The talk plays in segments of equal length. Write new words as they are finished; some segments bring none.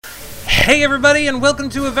Hey everybody, and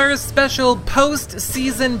welcome to a very special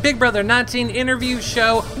post-season Big Brother 19 interview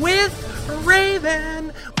show with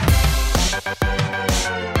Raven.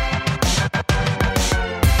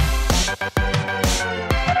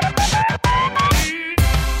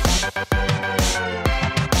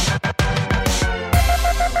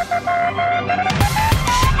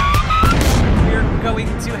 Going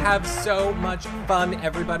to have so much fun,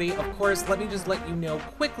 everybody. Of course, let me just let you know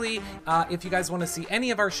quickly, if you guys want to see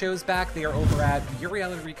any of our shows back, they are over at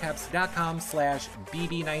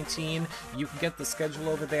yourrealityrecaps.com/BB19. You can get the schedule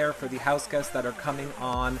over there for the house guests that are coming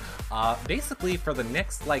on. Basically, for the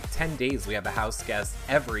next, 10 days, we have a house guest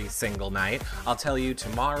every single night. I'll tell you,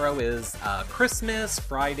 tomorrow is Christmas,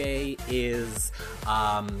 Friday is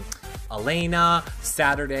Elena,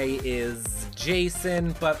 Saturday is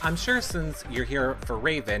Jason, but I'm sure since you're here for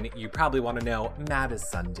Raven, you probably want to know Matt is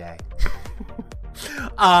Sunday.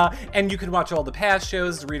 And you can watch all the past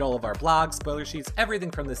shows, read all of our blogs, spoiler sheets,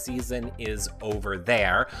 everything from the season is over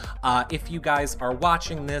there. If you guys are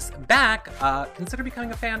watching this back, consider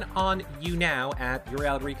becoming a fan on YouNow at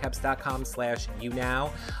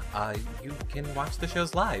yourrealityrecaps.com/YouNow. You can watch the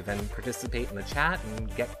shows live and participate in the chat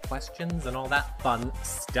and get questions and all that fun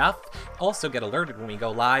stuff. Also get alerted when we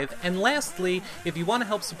go live. And lastly, if you want to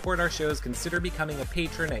help support our shows, consider becoming a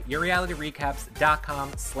patron at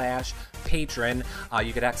yourrealityrecaps.com/patron.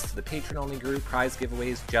 You get access to the patron-only group, prize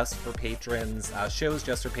giveaways just for patrons, shows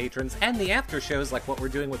just for patrons, and the after shows like what we're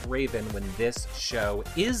doing with Raven when this show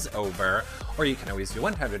is over. Or you can always do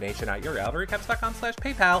one-time donation at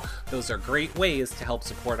yourrealityrecaps.com/PayPal. Those are great ways to help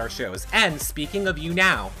support our shows. And speaking of you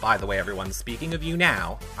now, by the way, everyone, speaking of you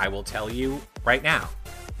now, I will tell you right now,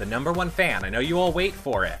 the number one fan, I know you all wait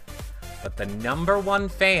for it, but the number one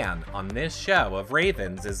fan on this show of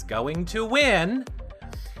Ravens is going to win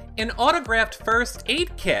an autographed first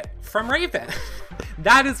aid kit from Raven.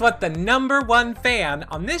 That is what the number one fan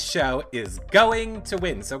on this show is going to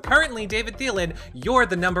win. So currently, David Thielen, you're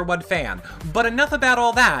the number one fan. But enough about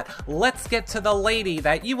all that. Let's get to the lady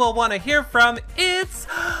that you will want to hear from. It's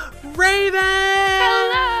Raven!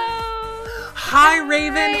 Hello! Hi,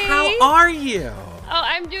 Raven. How are you? Oh,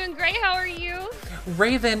 I'm doing great. How are you?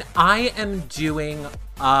 Raven, I am doing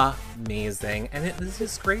amazing. And this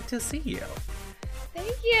is great to see you.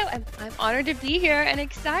 Thank you. I'm honored to be here and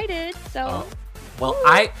excited. So, well,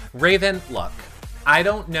 Raven, look, I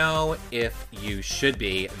don't know if you should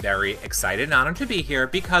be very excited and honored to be here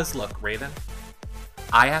because, look, Raven,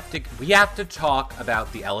 we have to talk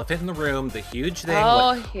about the elephant in the room, the huge thing.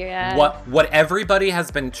 Oh, yeah. What everybody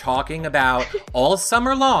has been talking about all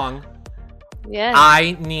summer long. Yes.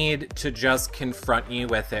 I need to just confront you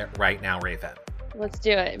with it right now, Raven. Let's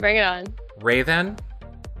do it. Bring it on. Raven,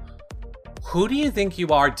 who do you think you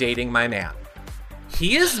are dating my man?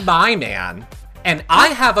 He is my man, and I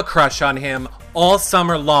have a crush on him all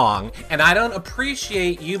summer long, and I don't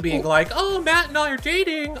appreciate you being like, oh, Matt and I are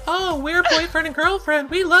dating. Oh, we're boyfriend and girlfriend.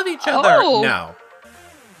 We love each other. Oh. No.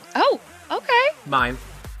 Oh, okay. Mine.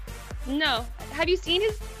 No. Have you seen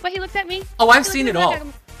what he looks at me? Oh, I've seen it all.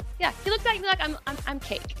 Yeah, he looks at me like I'm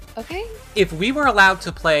cake, okay? If we were allowed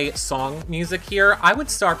to play song music here, I would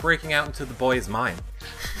start breaking out into The Boy Is Mine.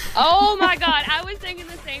 Oh my God, I was thinking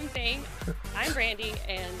the same thing. I'm Brandy,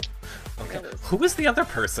 and okay. Who was the other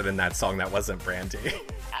person in that song that wasn't Brandy?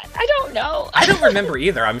 I don't know. I don't remember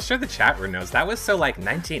either. I'm sure the chat room knows. That was so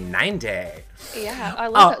 1990. Yeah, I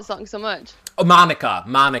love that song so much. Oh, Monica,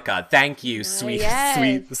 thank you, sweet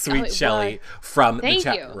Shelly was. from the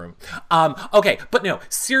chat room. Okay, but no,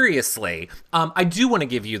 seriously, I do want to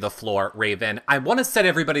give you the floor, Raven. I want to set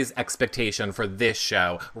everybody's expectation for this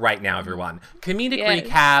show right now, everyone. Comedic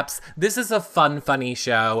recaps. This is a funny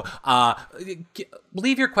show.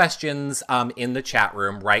 Leave your questions in the chat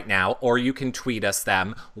room right now, or you can tweet us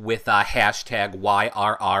them with hashtag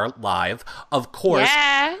YRRLive. Of course,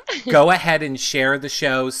 go ahead and share the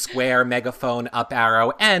show, square, megaphone, up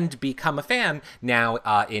arrow, and become a fan now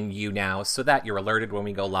in YouNow so that you're alerted when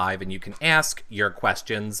we go live and you can ask your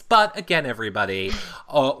questions. But again, everybody,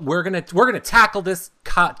 we're gonna tackle this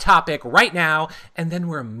topic right now, and then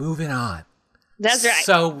we're moving on. That's right.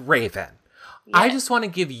 So, Raven, I just want to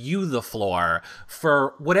give you the floor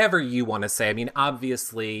for whatever you want to say. I mean,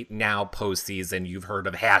 obviously, now postseason, you've heard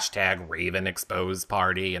of hashtag Raven Expose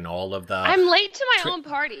Party and all of the... I'm late to my own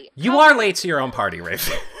party. You are late to your own party,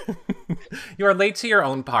 Raven. You are late to your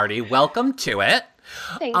own party. Welcome to it.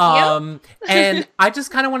 Thank you. And I just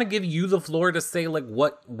kind of want to give you the floor to say,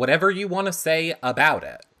 whatever you want to say about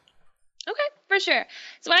it. Okay. For sure.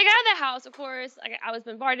 So when I got out of the house, of course, I was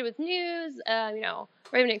bombarded with news,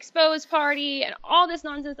 Raven exposed party and all this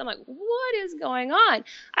nonsense. I'm like, what is going on?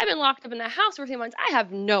 I've been locked up in the house for 3 months. I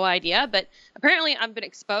have no idea, but apparently I've been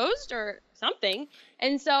exposed or something.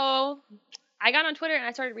 And so I got on Twitter and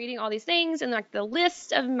I started reading all these things and like the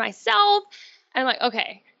list of myself. And I'm like,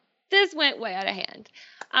 okay, this went way out of hand.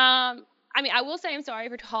 I will say I'm sorry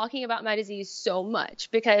for talking about my disease so much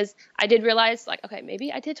because I did realize, like, okay,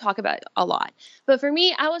 maybe I did talk about it a lot. But for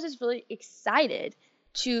me, I was just really excited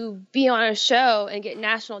to be on a show and get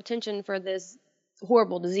national attention for this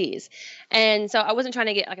horrible disease. And so I wasn't trying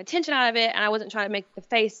to get, like, attention out of it, and I wasn't trying to make my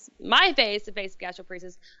face the face of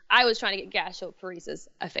gastroparesis. I was trying to get gastroparesis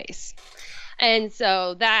a face. And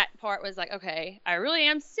so that part was like, okay, I really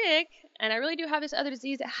am sick, and I really do have this other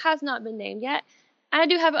disease that has not been named yet. And I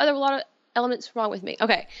do have a lot of elements wrong with me.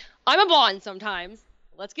 Okay, I'm a blonde sometimes.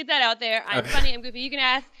 Let's get that out there. I'm funny. I'm goofy. You can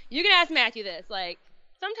ask Matthew this. Like,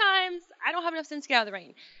 sometimes I don't have enough sense to get out of the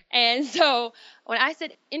rain. And so when I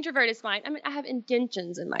said introverted spine, I mean, I have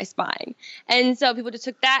indentions in my spine. And so people just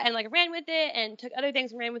took that and like ran with it and took other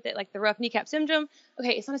things and ran with it, like the rough kneecap syndrome.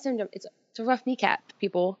 Okay, it's not a syndrome. It's a rough kneecap,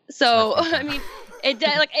 people. So, I mean, it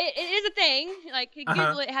is a thing. Like,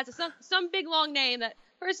 Google it. It has some big long name that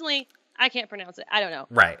personally I can't pronounce it. I don't know.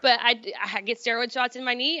 Right. But I get steroid shots in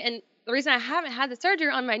my knee. And the reason I haven't had the surgery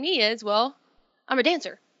on my knee is, well, I'm a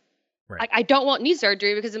dancer. Right. I don't want knee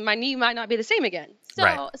surgery because my knee might not be the same again.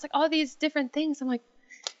 So It's like all these different things. I'm like,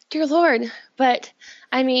 dear Lord. But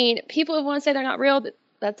I mean, people who want to say they're not real,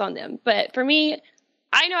 that's on them. But for me,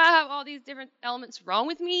 I know I have all these different elements wrong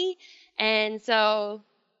with me. And so,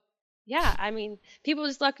 yeah, I mean, people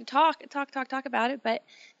just love to talk about it, but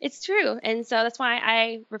it's true. And so that's why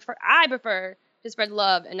I prefer to spread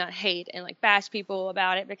love and not hate and like bash people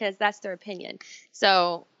about it because that's their opinion.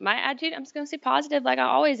 So my attitude, I'm just going to stay positive like I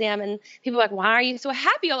always am. And people are like, why are you so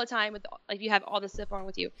happy all the time with like you have all this stuff wrong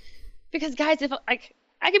with you? Because guys, if like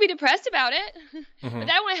I could be depressed about it, but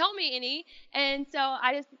that won't help me any. And so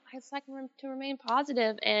I just like to remain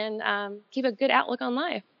positive and keep a good outlook on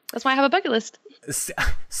life. That's why I have a bucket list.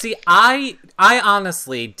 See, I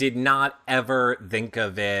honestly did not ever think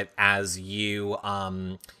of it as you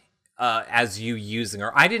using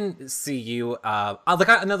her. I didn't see you, in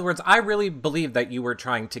other words, I really believe that you were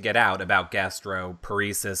trying to get out about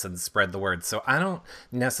gastroparesis and spread the word. So I don't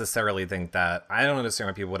necessarily think that, I don't understand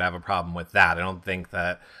why people would have a problem with that. I don't think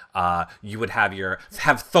that you would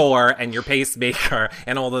have Thor and your pacemaker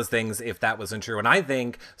and all those things if that wasn't true. And I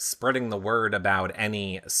think spreading the word about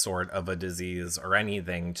any sort of a disease or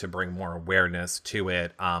anything to bring more awareness to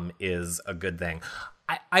it is a good thing.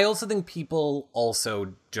 I also think people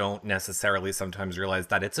also don't necessarily sometimes realize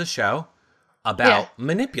that it's a show about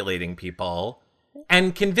manipulating people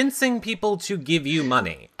and convincing people to give you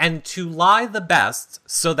money and to lie the best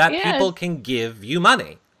so that people can give you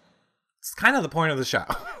money. It's kind of the point of the show.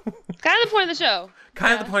 Kind of the point of the show.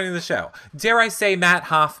 Kind of the point of the show. Dare I say Matt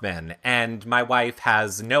Hoffman and my wife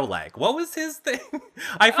has no leg. What was his thing?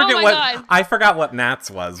 I forgot what Matt's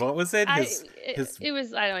was. What was it? It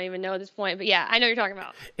was, I don't even know at this point, but yeah, I know what you're talking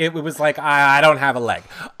about. It was like, I don't have a leg.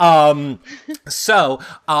 So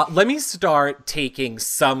let me start taking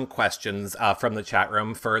some questions from the chat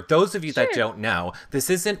room. For those of you that don't know, this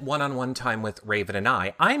isn't one-on-one time with Raven and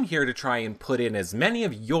I. I'm here to try and put in as many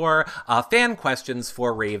of your fan questions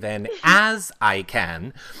for Raven as I can.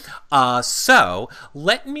 So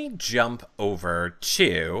let me jump over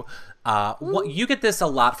to you get this a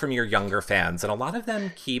lot from your younger fans, and a lot of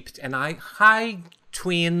them hi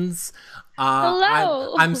tweens.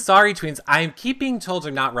 Hello. I'm sorry, tweens. I'm keeping told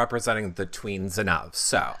you're not representing the tweens enough.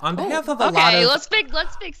 So on behalf of a lot of let's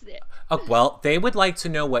fix it. Oh, well, they would like to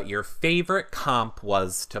know what your favorite comp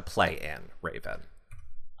was to play in, Raven.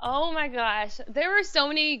 Oh my gosh, there were so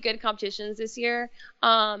many good competitions this year.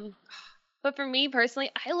 But for me personally,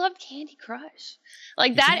 I loved Candy Crush.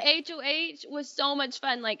 Like that HOH was so much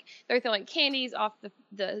fun. Like they're throwing candies off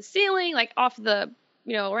the ceiling, like off the,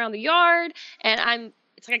 around the yard. And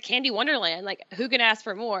it's like a candy wonderland. Like who can ask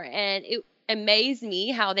for more? And it amazed me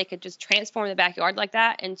how they could just transform the backyard like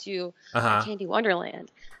that into a candy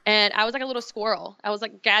wonderland. And I was like a little squirrel. I was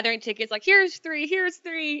like gathering tickets, like here's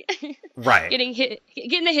three. Right. getting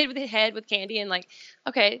the head with candy and like,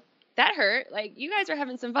 okay, that hurt. Like you guys are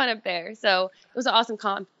having some fun up there. So it was an awesome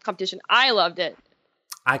competition. I loved it.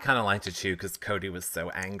 I kind of liked it too because Cody was so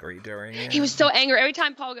angry during it. He was so angry. Every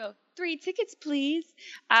time Paul go, 3 tickets, please.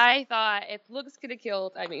 I thought if looks could have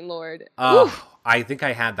killed, I mean, Lord. I think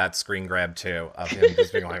I had that screen grab too of him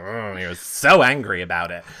just being like, he was so angry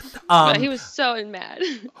about it. He was so mad.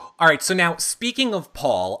 All right, so now speaking of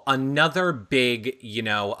Paul, another big,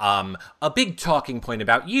 a big talking point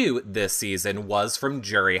about you this season was from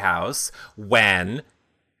Jury House when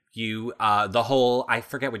you, I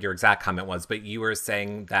forget what your exact comment was, but you were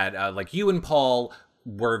saying that like you and Paul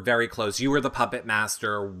were very close. You were the puppet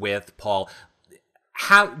master with Paul.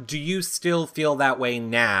 How do you still feel that way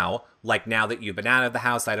now? Like now that you've been out of the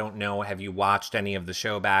house, I don't know. Have you watched any of the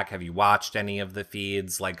show back? Have you watched any of the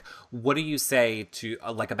feeds? Like, what do you say to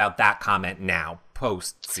like about that comment now,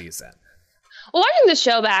 post season? Well, watching the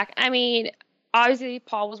show back, I mean, obviously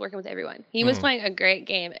Paul was working with everyone. He was playing a great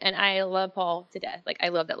game, and I love Paul to death. Like, I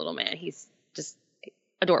love that little man. He's just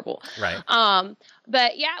adorable. Right.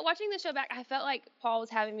 But yeah, watching the show back, I felt like Paul was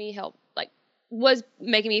having me help, like, was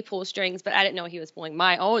making me pull strings, but I didn't know he was pulling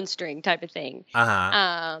my own string type of thing.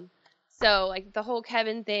 So like the whole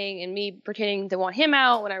Kevin thing and me pretending to want him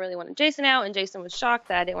out when I really wanted Jason out, and Jason was shocked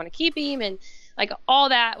that I didn't want to keep him, and like all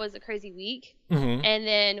that was a crazy week. And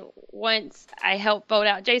then once I helped vote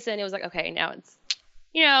out Jason, it was like, okay, now it's,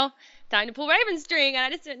 time to pull Raven's string, and I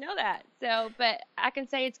just didn't know that. So, but I can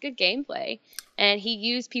say it's good gameplay, and he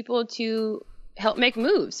used people to help make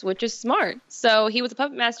moves, which is smart. So he was a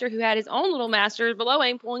puppet master who had his own little master below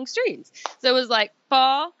him pulling strings. So it was like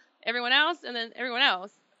Paul, everyone else, and then everyone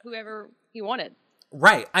else, whoever he wanted.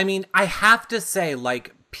 Right. I mean, I have to say,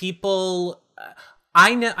 like, people,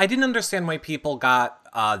 I didn't understand why people got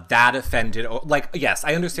that offended. Like, yes,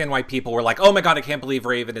 I understand why people were like, oh my God, I can't believe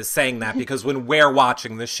Raven is saying that, because when we're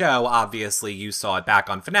watching the show, obviously you saw it back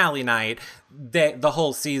on finale night, the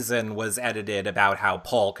whole season was edited about how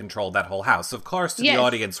Paul controlled that whole house. Of course, to the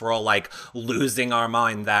audience, we're all like losing our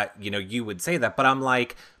mind that, you would say that. But I'm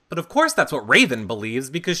like, but of course that's what Raven believes,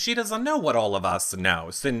 because she doesn't know what all of us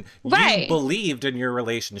knows. And you believed in your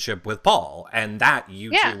relationship with Paul, and that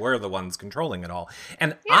you two were the ones controlling it all.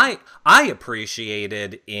 And I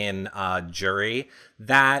appreciated in Jury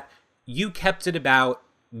that you kept it about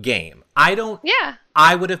game. I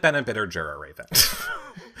would have been a bitter juror, Raven.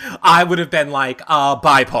 I would have been like,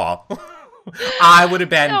 bye, Paul. I would have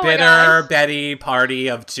been bitter Betty, party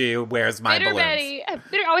of two, where's my bitter balloons? Betty,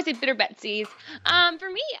 bitter, always say bitter Betsy's. For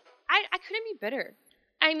me, I couldn't be bitter.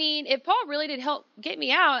 I mean, if Paul really did help get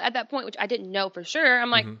me out at that point, which I didn't know for sure, I'm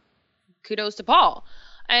like, kudos to Paul.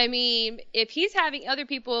 I mean, if he's having other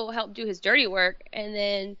people help do his dirty work and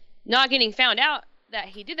then not getting found out that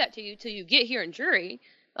he did that to you till you get here in Jury,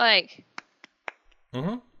 like,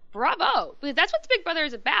 bravo. Because that's what the Big Brother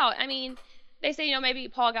is about. I mean, they say, maybe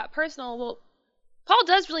Paul got personal. Well, Paul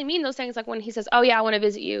does really mean those things, like when he says, oh yeah, I want to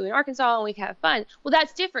visit you in Arkansas and we can have fun. Well,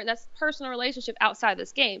 that's different. That's personal relationship outside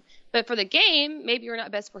this game. But for the game, maybe you're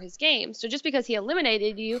not best for his game. So just because he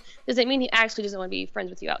eliminated you doesn't mean he actually doesn't want to be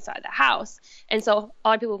friends with you outside the house. And so a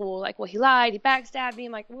lot of people will like, well, he lied, he backstabbed me.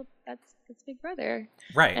 I'm like, well, that's Big Brother.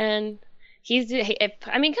 Right. And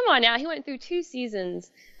I mean, come on now. He went through 2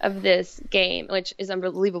 seasons of this game, which is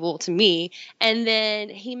unbelievable to me. And then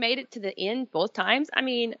he made it to the end both times. I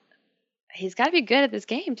mean, he's got to be good at this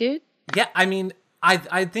game, dude. Yeah, I mean,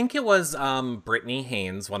 I think it was Brittany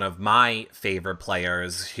Haynes, one of my favorite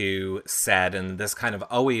players, who said, and this kind of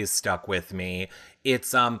always stuck with me,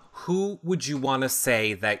 it's who would you want to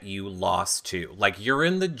say that you lost to? Like, you're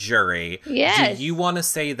in the jury. Yes. Do you want to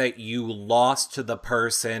say that you lost to the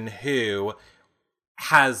person who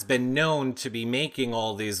has been known to be making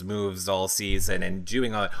all these moves all season and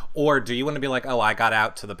doing all, or do you want to be like, oh, I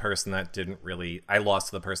lost to the person that didn't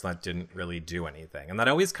really do anything? And that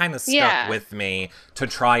always kind of stuck with me to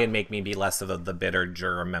try and make me be less of the bitter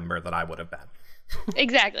juror member that I would have been.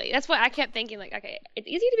 Exactly. That's what I kept thinking, like, okay, it's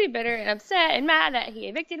easy to be bitter and upset and mad that he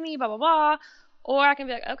evicted me, blah, blah, blah. Or I can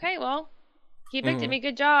be like, okay, well, he evicted me,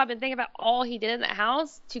 good job, and think about all he did in that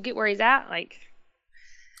house to get where he's at. Like,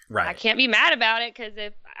 right. I can't be mad about it, because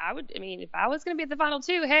if I was going to be at the final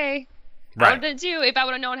 2, hey, I would have done it too if I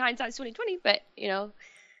would have known hindsight's 2020. But,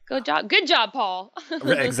 good job, Paul.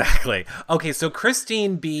 Exactly. Okay, so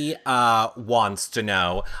Christine B wants to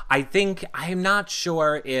know, I'm not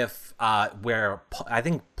sure if I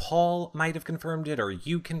think Paul might have confirmed it or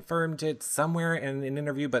you confirmed it somewhere in an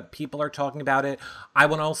interview, but people are talking about it. I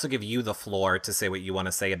want to also give you the floor to say what you want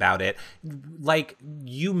to say about it. Like,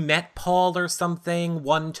 you met Paul or something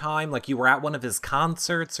one time, like you were at one of his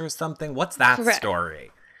concerts or something. What's that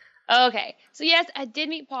story? Okay. So yes, I did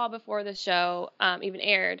meet Paul before the show even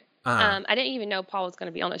aired. I didn't even know Paul was going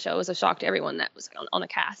to be on the show. It was a shock to everyone that was on the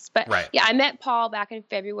cast. But Right. yeah, I met Paul back in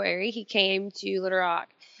February. He came to Little Rock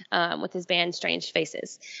with his band Strange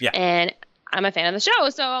Faces. Yeah. And I'm a fan of the show.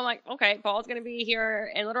 So I'm like, okay, Paul's going to be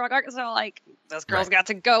here in Little Rock, Arkansas. Like, this girl's got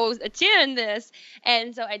to go attend this.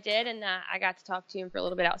 And so I did. And I got to talk to him for a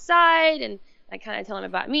little bit outside. And I kind of tell him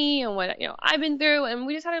about me and what, I've been through. And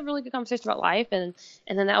we just had a really good conversation about life. And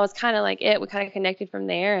then that was kind of like it. We kind of connected from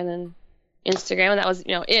there. And then Instagram, and that was,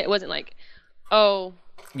 it wasn't like, oh,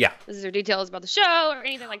 yeah, this is details about the show or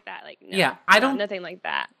anything like that. Like, no, yeah, nothing like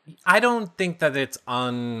that. I don't think that it's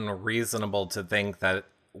unreasonable to think that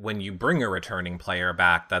when you bring a returning player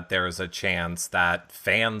back, that there's a chance that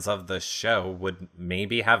fans of the show would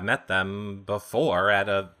maybe have met them before at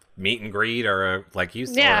a meet and greet or like you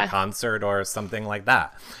said, or a concert or something like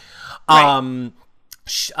that. Right.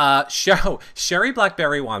 Sherry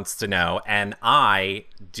Blackberry wants to know, and I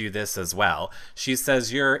do this as well. She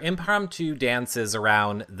says, your impromptu dances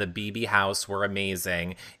around the BB house were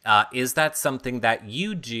amazing. Is that something that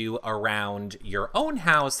you do around your own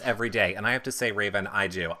house every day? And I have to say, Raven, I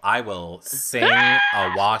do. I will sing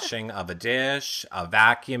a washing of a dish, a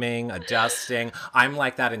vacuuming, a dusting. I'm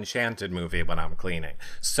like that Enchanted movie when I'm cleaning.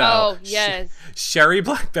 So, yes. Sherry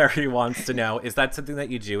Blackberry wants to know, is that something that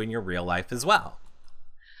you do in your real life as well?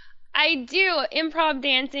 I do improv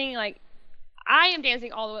dancing. Like, I am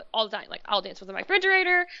dancing all the time. Like, I'll dance with my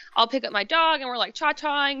refrigerator. I'll pick up my dog and we're like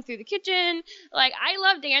cha-chaing through the kitchen. Like, I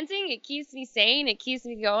love dancing. It keeps me sane. It keeps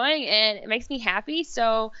me going and it makes me happy.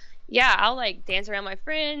 So yeah, I'll like dance around my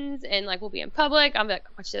friends and like we'll be in public. I'm like,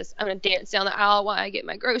 watch this. I'm going to dance down the aisle while I get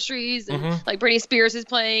my groceries and like Britney Spears is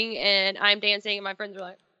playing and I'm dancing and my friends are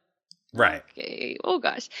like, right. Okay. Oh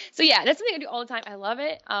gosh. So yeah, that's something I do all the time. I love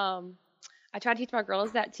it. I try to teach my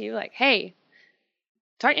girls that too. Like, hey,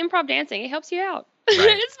 start improv dancing. It helps you out.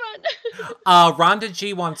 Right. It's fun. Rhonda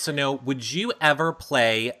G wants to know, would you ever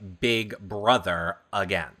play Big Brother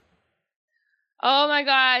again? Oh my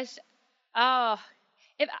gosh. Oh,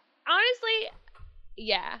 honestly,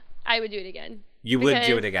 yeah, I would do it again. You would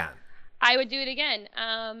do it again? I would do it again.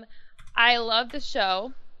 I love the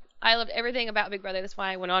show. I loved everything about Big Brother. That's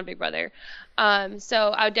why I went on Big Brother. So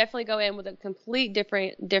I would definitely go in with a complete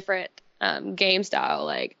different game style,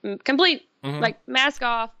 like complete, like mask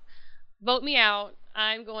off, vote me out.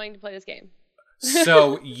 I'm going to play this game.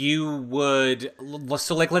 So you would,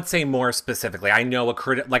 let's say more specifically, I know a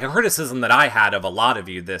criticism that I had of a lot of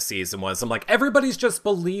you this season was, I'm like, everybody's just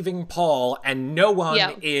believing Paul and no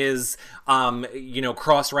one is,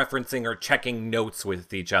 cross-referencing or checking notes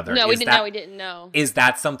with each other. No, we didn't know. Is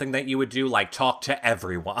that something that you would do? Like, talk to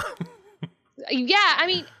everyone? Yeah, I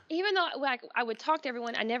mean, even though like I would talk to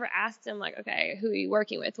everyone, I never asked them like, okay, who are you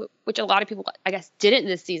working with? Which a lot of people, I guess, didn't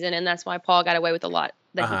this season, and that's why Paul got away with a lot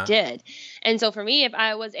that he did. And so for me, if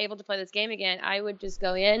I was able to play this game again, I would just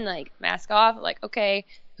go in, like, mask off, like, okay,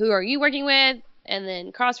 who are you working with? And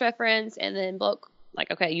then cross-reference, and then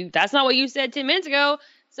like, okay, that's not what you said 10 minutes ago.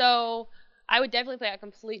 So I would definitely play a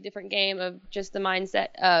complete different game of just the mindset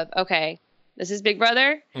of, okay, this is Big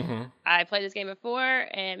Brother. I played this game before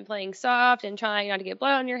and playing soft and trying not to get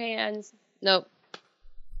blood on your hands. Nope.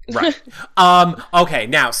 Right. Okay,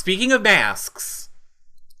 now, speaking of masks,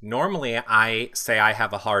 normally I say I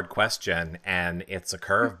have a hard question and it's a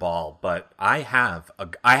curveball, but I have a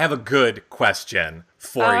good question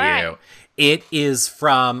for you. Right. It is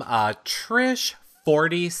from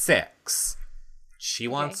Trish46. She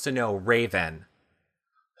wants to know, Raven,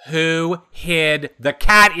 who hid the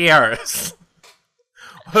cat ears?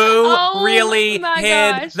 Who really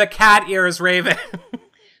hid the cat ears, Raven?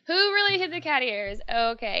 Who really hid the cat ears?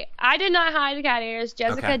 Okay. I did not hide the cat ears.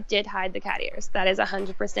 Jessica did hide the cat ears. That is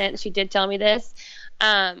 100%. She did tell me this,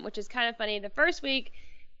 which is kind of funny. The first week,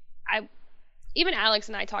 even Alex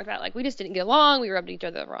and I talked about, like, we just didn't get along. We rubbed each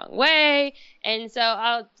other the wrong way. And so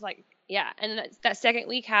I was like, yeah. And then that second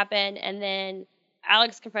week happened, and then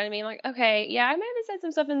Alex confronted me. I'm like, okay, yeah, I might have said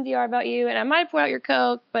some stuff in the DR about you, and I might have put out your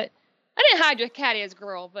Coke, but I didn't hide your cat ears,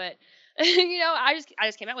 girl. But, I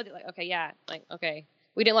just came out with it like, okay, yeah, like, okay.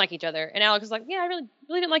 We didn't like each other. And Alex was like, yeah, I really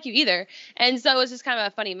didn't like you either. And so it was just kind of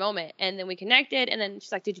a funny moment. And then we connected, and then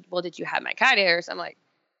she's like, did you have my cat ears? I'm like,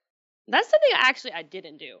 that's something I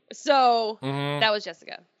didn't do. So that was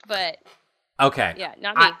Jessica. But okay. Yeah,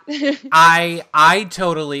 not me. I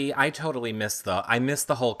totally missed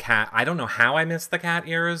the whole cat. I don't know how I missed the cat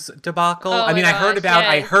ears debacle. I mean, I heard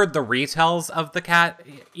the retells of the cat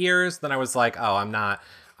ears. Then I was like, oh, I'm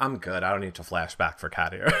good. I don't need to flash back for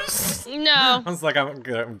cat ears. No. I was like, I'm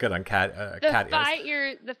good on cat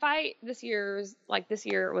ears. The fight this year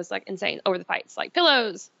was like insane over the fights, like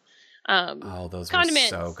pillows, Oh, those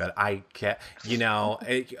condiments. were so good. I can't,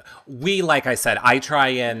 like I said, I try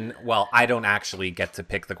and, well, I don't actually get to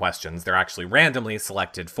pick the questions. They're actually randomly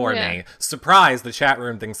selected for me. Surprise, the chat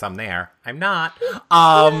room thinks I'm there. I'm not.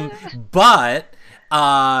 But,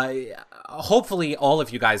 hopefully all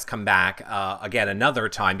of you guys come back again another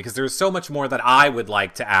time, because there's so much more that I would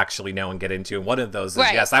like to actually know and get into. And one of those is,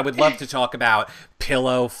 yes, I would love to talk about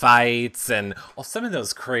pillow fights and some of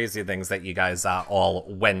those crazy things that you guys all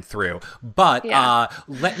went through. But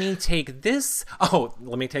let me take this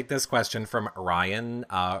question from Ryan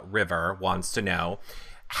River wants to know,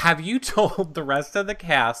 have you told the rest of the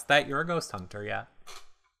cast that you're a ghost hunter yet?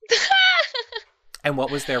 And what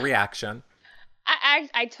was their reaction?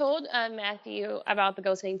 I told Matthew about the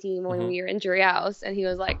ghost hunting team when we were in Jury House, and he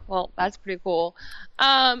was like, well, that's pretty cool.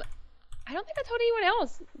 I don't think I told anyone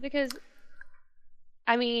else, because,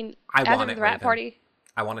 I mean, after the rat party.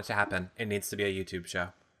 I want it to happen. It needs to be a YouTube show.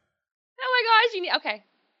 Oh my gosh, okay.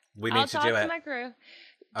 We need to do it. I'll talk to my crew.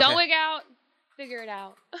 Don't wig out. Figure it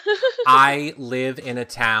out. I live in a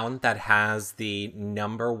town that has the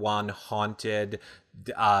 #1 haunted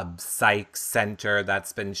psych center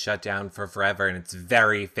that's been shut down for forever, and it's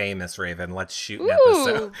very famous. Raven, let's shoot an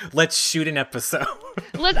episode. Let's shoot an episode.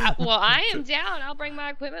 Well, I am down. I'll bring my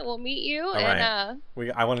equipment. We'll meet you. All and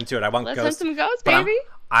right. I want to do it. I want let's ghosts. hunt some ghosts, baby.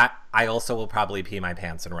 I also will probably pee my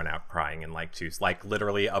pants and run out crying in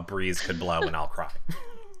literally a breeze could blow and I'll cry.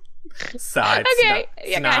 So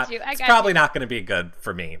it's probably not going to be good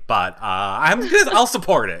for me, but I'm good. I'll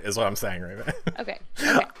support it, is what I'm saying, Raven. Okay.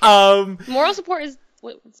 Moral support is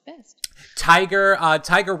what's best. Tiger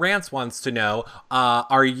Rants wants to know,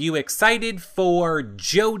 are you excited for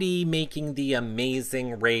Jody making the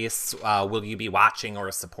Amazing Race? Will you be watching or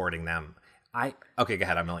supporting them? Okay, go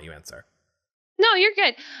ahead. I'm gonna let you answer. No, you're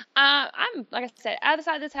good. I'm, like I said,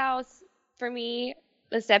 outside this house, for me,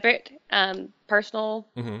 a separate, personal.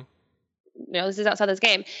 This is outside this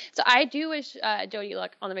game. So I do wish Jody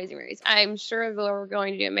luck on the Amazing Race. I'm sure they're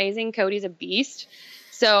going to do amazing. Cody's a beast.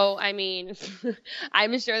 So, I mean,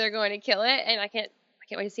 I'm sure they're going to kill it. And I can't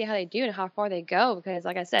wait to see how they do and how far they go. Because,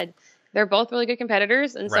 like I said, they're both really good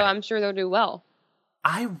competitors. And so I'm sure they'll do well.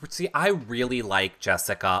 I really like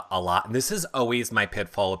Jessica a lot. And this is always my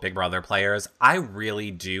pitfall with Big Brother players. I really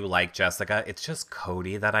do like Jessica. It's just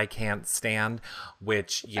Cody that I can't stand,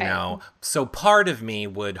 which, so part of me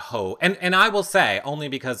would hope, and I will say, only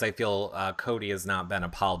because I feel Cody has not been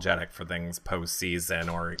apologetic for things post-season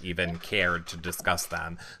or even cared to discuss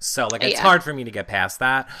them. So, it's hard for me to get past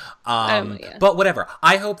that. But whatever.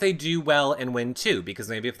 I hope they do well and win too, because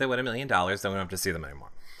maybe if they win $1 million, then we don't have to see them anymore.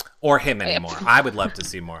 Or him anymore. I would love to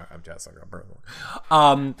see more of Jessica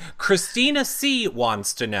personally. Christina C.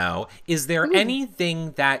 wants to know, is there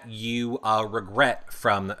anything that you regret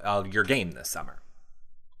from your game this summer?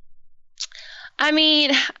 I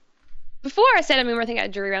mean, before I said, I think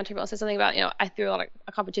at Jury Roundtable, I said something about, I threw a lot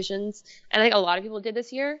of competitions. And I think a lot of people did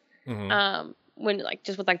this year. When,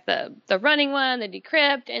 just with, the running one, the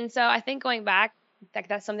decrypt. And so I think going back,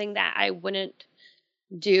 that's something that I wouldn't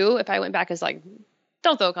do if I went back as,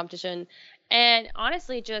 don't throw a competition, and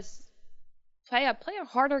honestly, just play a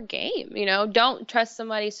harder game. Don't trust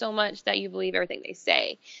somebody so much that you believe everything they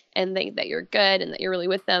say and think that you're good and that you're really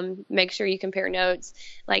with them. Make sure you compare notes.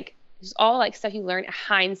 It's all stuff you learn.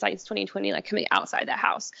 Hindsight's 2020. Coming outside that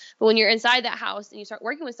house, but when you're inside that house and you start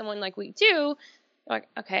working with someone like week 2, you're like,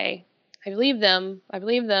 okay, I believe them, and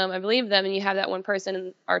you have that one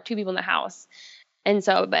person or 2 people in the house. And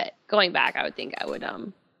so, but going back, I would think I would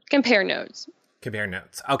compare notes. Compare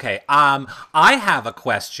notes. Okay. I have a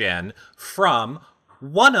question from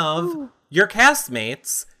one of your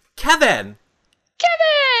castmates, Kevin.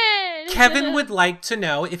 Kevin would like to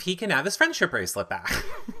know if he can have his friendship bracelet back.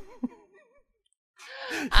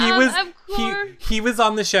 He was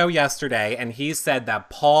on the show yesterday, and he said that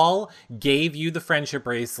Paul gave you the friendship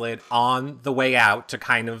bracelet on the way out to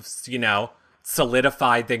kind of,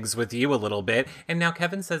 solidify things with you a little bit. And now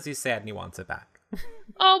Kevin says he's sad and he wants it back.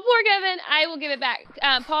 Oh, poor Kevin. I will give it back.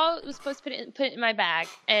 Paul was supposed to put it in my bag,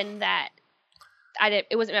 and that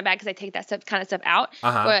it wasn't in my bag because I take that kind of stuff out.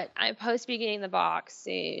 But I'm supposed to be getting the box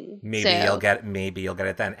soon. Maybe you'll get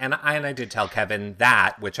it then. And I did tell Kevin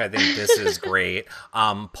that, which I think this is great.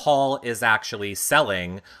 Paul is actually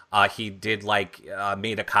selling. He did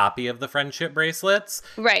made a copy of the friendship bracelets.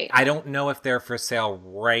 Right. I don't know if they're for sale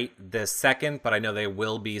right this second, but I know they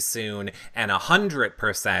will be soon. And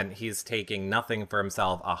 100%, he's taking nothing for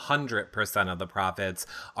himself. 100% of the profits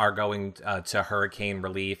are going to hurricane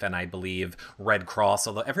relief, and I believe Red Cross,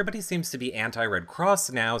 although everybody seems to be anti-Red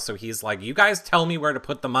Cross now, so he's like, you guys tell me where to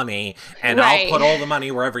put the money, and I'll put all the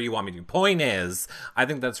money wherever you want me to. Point is, I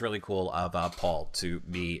think that's really cool of Paul to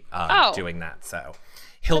be doing that. So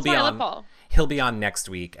he'll be on next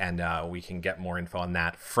week, and we can get more info on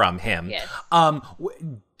that from him. Yes.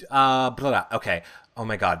 Okay. Oh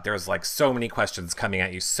my God, there's like so many questions coming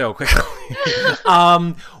at you so quickly.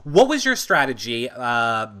 What was your strategy?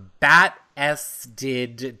 Bat S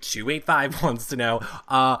did 285 wants to know.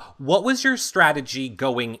 What was your strategy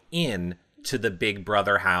going in to the Big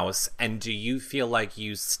Brother house, and do you feel like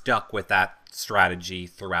you stuck with that strategy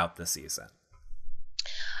throughout the season?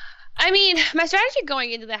 I mean, my strategy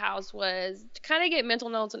going into the house was to kind of get mental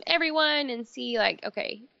notes on everyone and see, like,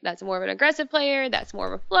 okay, that's more of an aggressive player, that's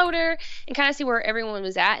more of a floater, and kind of see where everyone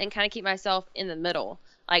was at and kind of keep myself in the middle.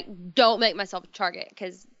 Like, don't make myself a target,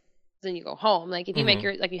 because then you go home. Like, if you make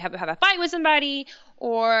you have a fight with somebody,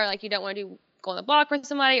 or like you don't want to go on the block with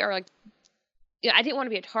somebody, or like, I didn't want to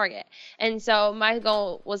be a target. And so my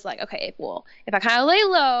goal was like, okay, well, if I kind of lay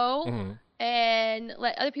low and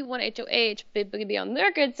let other people want HOH be on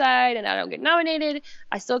their good side, and I don't get nominated,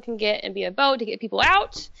 I still can get and be a vote to get people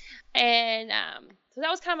out. And so that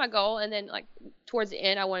was kind of my goal. And then, like, towards the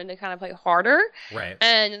end, I wanted to kind of play harder. Right.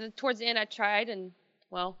 And towards the end, I tried, and,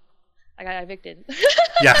 well, I got evicted.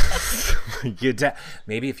 Yeah.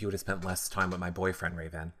 Maybe if you would have spent less time with my boyfriend,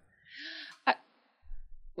 Raven.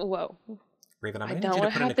 Whoa. Raven, I'm going to need you to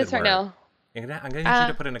put in a good word. Now. I'm going to need you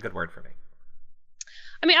to put in a good word for me.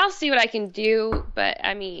 I mean, I'll see what I can do, but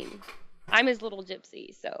I mean, I'm his little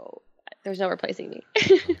gypsy, so there's no replacing me.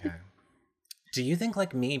 Okay. Do you think,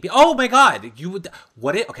 like, maybe? Oh my God, you would.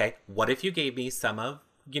 What if you gave me some of?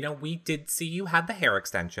 We did see you had the hair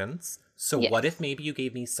extensions. So yes. What if maybe you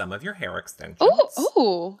gave me some of your hair extensions?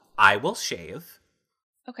 Ooh. I will shave.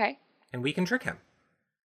 Okay. And we can trick him.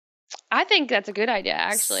 I think that's a good idea,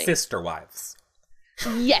 actually. Sister wives.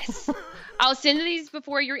 Yes. I'll send these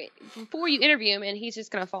before you interview him, and he's just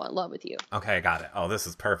going to fall in love with you. Okay, got it. Oh, this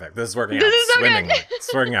is perfect. This is working out swimmingly.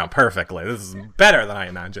 It's working out perfectly. This is better than I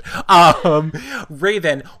imagined.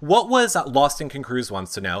 Raven, what was Lost in Concruise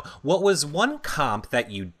wants to know, what was one comp that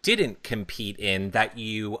you didn't compete in that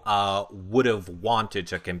you would have wanted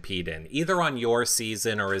to compete in, either on your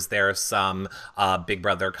season, or is there some Big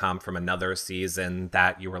Brother comp from another season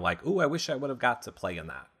that you were like, ooh, I wish I would have got to play in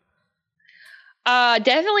that?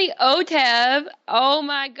 Definitely OTEV. Oh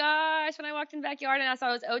my gosh. When I walked in the backyard and I saw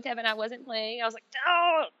it was OTEV and I wasn't playing, I was like,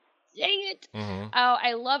 oh, dang it. Oh,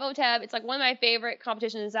 I love OTEV. It's like one of my favorite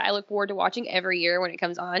competitions that I look forward to watching every year when it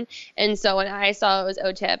comes on. And so when I saw it was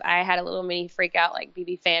OTEV, I had a little mini freak out, like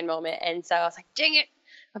BB fan moment. And so I was like, dang it.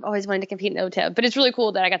 I've always wanted to compete in OTEV, but it's really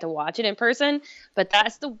cool that I got to watch it in person. But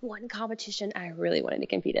that's the one competition I really wanted to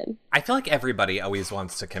compete in. I feel like everybody always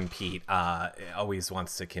wants to compete. In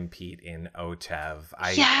OTEV.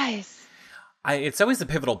 Yes. It's always a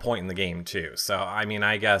pivotal point in the game too. So I mean,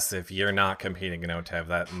 I guess if you're not competing in OTEV,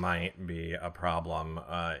 that might be a problem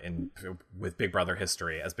with Big Brother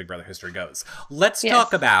history, as Big Brother history goes. Let's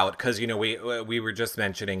talk about, because we were just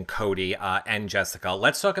mentioning Cody and Jessica.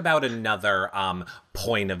 Let's talk about another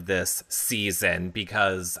point of this season,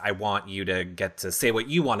 because I want you to get to say what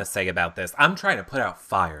you want to say about this. I'm trying to put out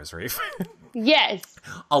fires, Rafe. Yes.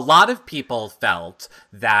 A lot of people felt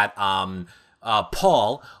that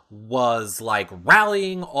Paul was like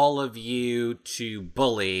rallying all of you to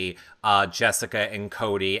bully Jessica and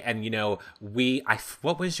Cody, and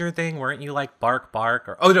what was your thing? Weren't you like bark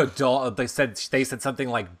or dog? They said something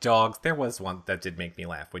like dogs. There was one that did make me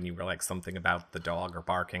laugh when you were like something about the dog or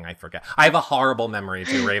barking. I forget. I have a horrible memory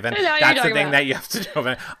too, Raven. That's the thing that you have to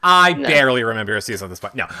do. I barely remember a season at this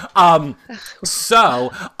point. No.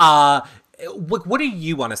 What do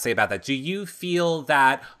you want to say about that? Do you feel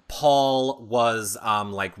that Paul was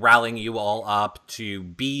like rallying you all up to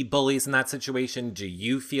be bullies in that situation? Do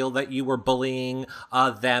you feel that you were bullying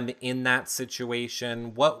them in that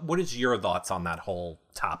situation? What is your thoughts on that whole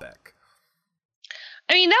topic?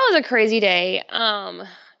 I mean, that was a crazy day.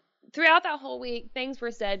 Throughout that whole week, things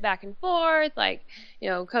were said back and forth. Like,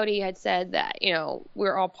 Cody had said that,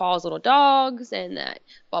 we're all Paul's little dogs, and that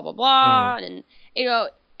blah, blah, blah. And,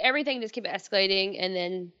 everything just kept escalating. And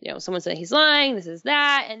then, someone said he's lying, this is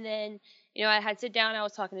that. And then, I had sit down, I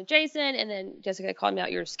was talking to Jason, and then Jessica called me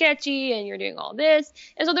out, you're sketchy and you're doing all this.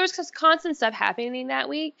 And so there was just constant stuff happening that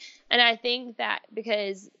week. And I think that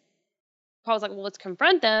because Paul was like, well, let's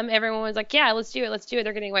confront them, everyone was like, yeah, let's do it.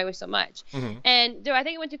 They're getting away with so much. And do I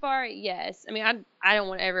think it went too far? Yes. I mean, I don't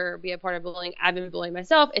want to ever be a part of bullying. I've been bullying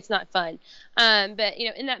myself. It's not fun. But,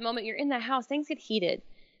 in that moment, you're in that house, things get heated.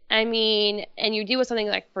 I mean, and you deal with something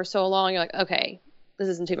like for so long, you're like, okay,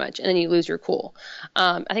 this isn't too much. And then you lose your cool.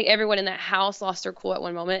 I think everyone in that house lost their cool at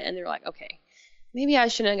one moment, and they're like, okay, maybe I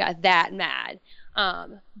shouldn't have got that mad.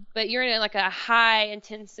 But you're in like a high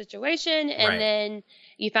intense situation, and then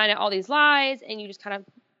you find out all these lies, and you just kind of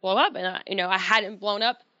blow up. And I hadn't blown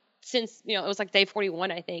up since, it was like day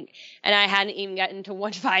 41, I think, and I hadn't even gotten into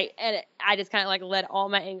one fight, and I just kind of like let all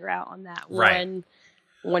my anger out on that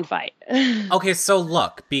one fight. Okay, so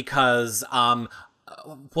look, because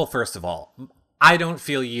well, first of all, I don't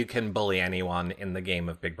feel you can bully anyone in the game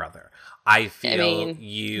of Big Brother. I feel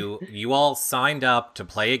you all signed up to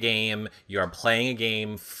play a game. You're playing a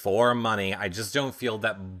game for money. I just don't feel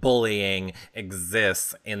that bullying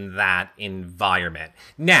exists in that environment.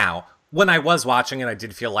 Now, when I was watching it, I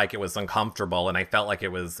did feel like it was uncomfortable and I felt like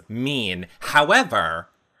it was mean. However,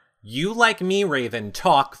 you, like me, Raven,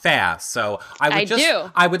 talk fast. So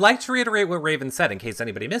I would like to reiterate what Raven said in case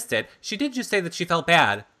anybody missed it. She did just say that she felt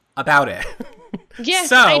bad about it. Yes,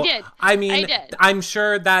 so, I did. I mean, I'm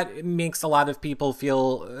sure that makes a lot of people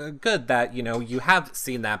feel good that, you have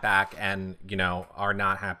seen that back and, are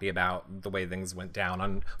not happy about the way things went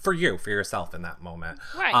down for yourself in that moment.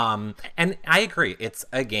 Right. And I agree. It's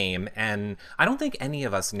a game. And I don't think any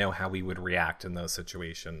of us know how we would react in those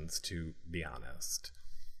situations, to be honest.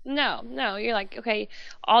 No, you're like, okay,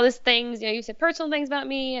 all these things, you said personal things about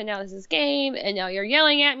me, and now this is game, and now you're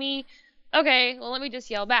yelling at me. Okay, well, let me just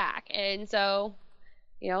yell back. And so,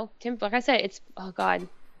 Tim, like I said, it's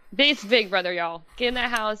Big Brother, y'all. Get in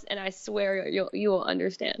that house, and I swear you will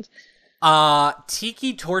understand.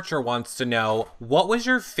 Tiki Torture wants to know, what was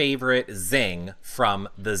your favorite zing from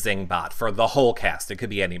the Zing bot for the whole cast? It could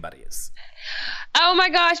be anybody's. Oh my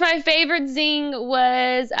gosh, my favorite zing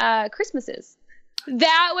was Christmas's.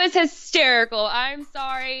 That was hysterical. I'm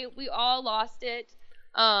sorry, we all lost it.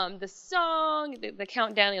 The song, the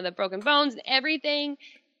countdown of the broken bones and everything.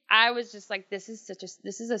 I was just like, this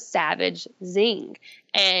is a savage zing.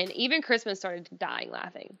 And even Christmas started dying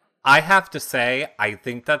laughing. I have to say, I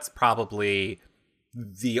think that's probably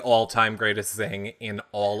the all-time greatest zing in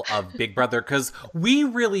all of Big Brother, because we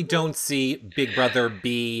really don't see Big Brother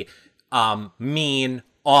be mean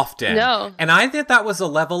often. No. And I think that was a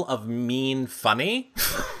level of mean funny.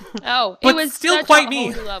 Oh, but it was still such quite a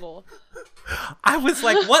mean. whole new level. I was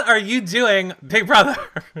like, what are you doing, Big Brother?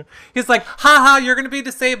 He's like, haha, you're going to be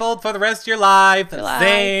disabled for the rest of your life.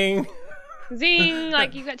 Zing. Zing,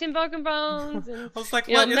 like you got 10 broken bones and I was like,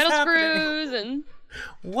 what is metal happening? screws and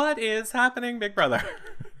what is happening, Big Brother?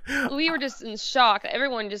 We were just in shock.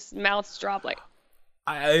 Everyone just mouths dropped like,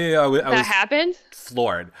 I that happened?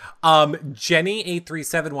 Floored.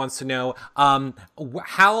 Jenny837 wants to know,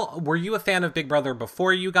 how were you a fan of Big Brother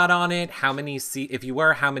before you got on it? How many if you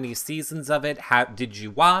were, how many seasons of it did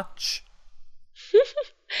you watch?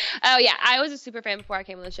 Oh yeah, I was a super fan before I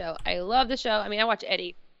came on the show. I love the show. I mean, I watched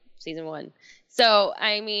Eddie season 1. So,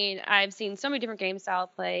 I mean, I've seen so many different game style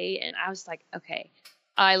play, and I was like, okay,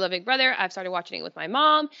 I love Big Brother. I've started watching it with my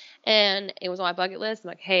mom, and it was on my bucket list. I'm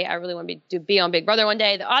like, hey, I really want to be on Big Brother one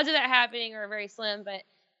day. The odds of that happening are very slim, but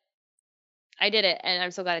I did it, and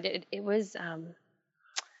I'm so glad I did it. It was,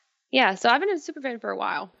 so I've been a super fan for a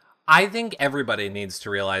while. I think everybody needs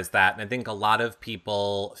to realize that, and I think a lot of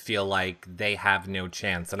people feel like they have no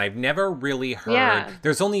chance. And I've never really heard,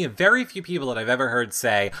 there's only a very few people that I've ever heard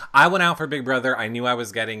say, I went out for Big Brother, I knew I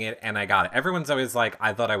was getting it, and I got it. Everyone's always like,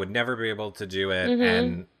 I thought I would never be able to do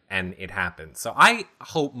it, and it happened. So I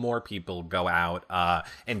hope more people go out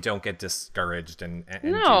and don't get discouraged and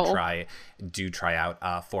do try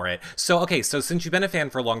out for it. So, okay, so since you've been a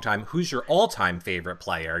fan for a long time, who's your all-time favorite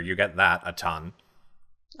player? You get that a ton.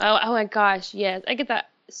 Oh my gosh, yes. I get that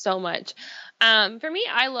so much. For me,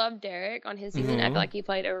 I love Derek on his season. I feel like he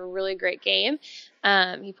played a really great game.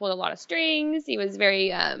 He pulled a lot of strings. He was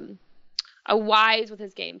very wise with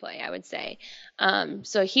his gameplay, I would say.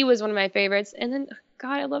 So he was one of my favorites. And then,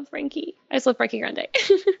 God, I love Frankie. I just love Frankie Grande.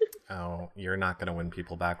 Oh, you're not going to win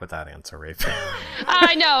people back with that answer, Rafe.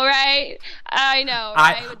 I know, right?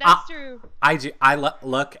 But that's true.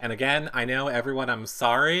 Look, and again, I know everyone, I'm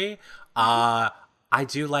sorry. I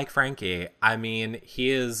do like Frankie. I mean,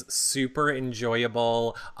 he is super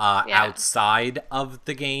enjoyable outside of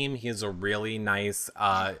the game. He is a really nice,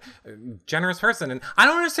 generous person. And I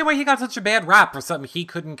don't understand why he got such a bad rap for something he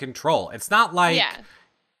couldn't control. It's not like... Yeah.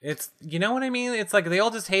 It's, you know what I mean? It's like they all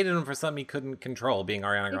just hated him for something he couldn't control, being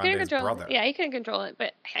Ariana Grande's brother. Yeah, he couldn't control it,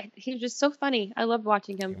 but he was just so funny. I loved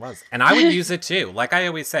watching him. He was. And I would use it too. Like I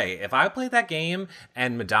always say, if I played that game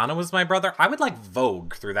and Madonna was my brother, I would like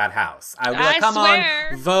Vogue through that house. I would be like, come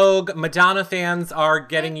on, Vogue, Madonna fans are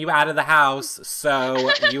getting you out of the house, so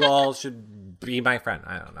you all should Be my friend.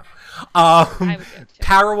 I don't know. I would do it too.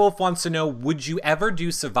 Powerwolf wants to know, would you ever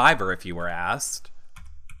do Survivor if you were asked?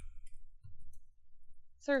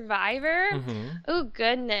 Survivor? Oh,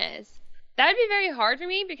 goodness. That would be very hard for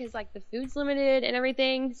me because, like, the food's limited and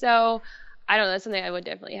everything. So, I don't know. That's something I would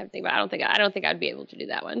definitely have to think about. I don't think I'd be able to do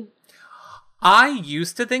that one. I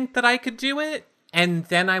used to think that I could do it, and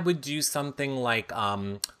then I would do something like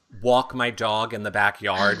walk my dog in the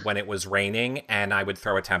backyard when it was raining, and I would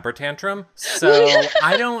throw a temper tantrum. So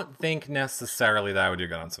I don't think necessarily that I would do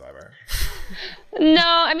good on Survivor. No,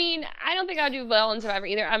 I mean, I don't think I would do well in Survivor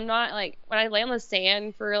either. I'm not, like, when I lay on the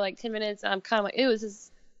sand for, like, 10 minutes, I'm kind of like, ew,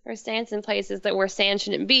 there's sands in places where sand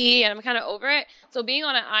shouldn't be, and I'm kind of over it. So being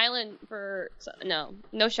on an island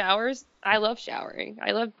no showers. I love showering.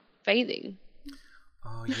 I love bathing.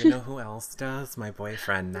 Oh, you know who else does? My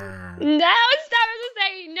boyfriend, Matt. No, stop! I was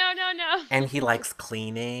saying no. And he likes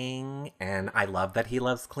cleaning, and I love that he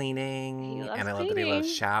loves cleaning, and I love that he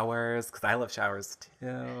loves showers, because I love showers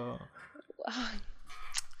too.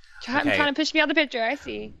 Trying to push me out the picture. I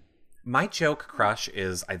see. My joke crush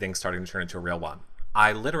is, I think, starting to turn into a real one.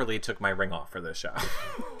 I literally took my ring off for this show.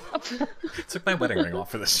 Took my wedding ring off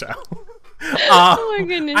for this show. Oh my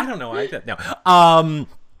goodness! I don't know. I did no.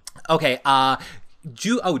 Okay.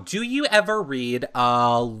 Do you ever read,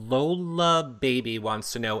 Lola Baby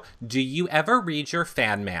wants to know, do you ever read your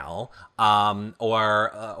fan mail,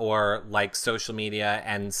 or like social media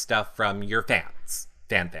and stuff from your fans?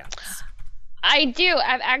 I do.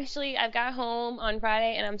 I've got home on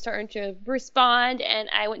Friday and I'm starting to respond, and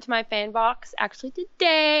I went to my fan box actually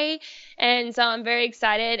today, and so I'm very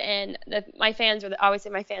excited. And my fans I always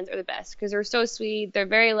say my fans are the best because they're so sweet. They're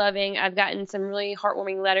very loving. I've gotten some really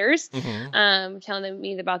heartwarming letters, telling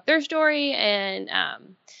me about their story and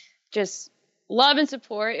just love and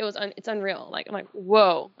support. It's unreal. Like, I'm like,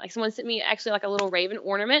 whoa! Like, someone sent me actually like a little raven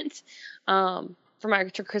ornament. For my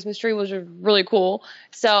Christmas tree, was really cool.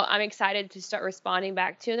 So I'm excited to start responding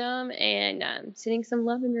back to them and sending some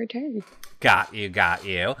love in return. Got you.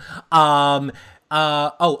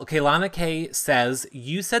 Okay, Lana K says,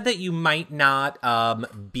 you said that you might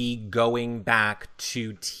not be going back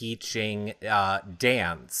to teaching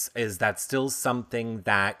dance. Is that still something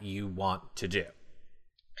that you want to do?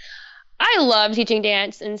 I love teaching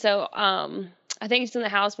dance, and so I think it's in the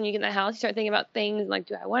house. When you get in the house, you start thinking about things like,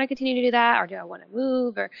 do I want to continue to do that, or do I want to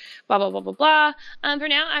move, or blah, blah, blah, blah, blah. For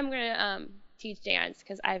now, I'm going to teach dance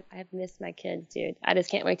because I've missed my kids, dude. I just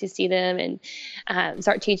can't wait to see them and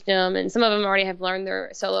start teaching them. And some of them already have learned their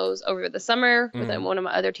solos over the summer with one of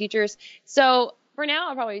my other teachers. So for now,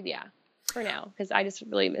 I'll probably, for now, because I just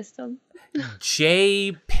really missed them.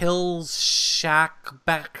 J Pills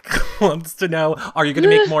Shackback wants to know, are you going to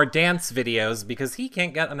make more dance videos, because he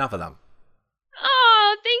can't get enough of them?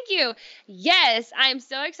 Oh, thank you. Yes, I'm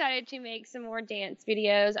so excited to make some more dance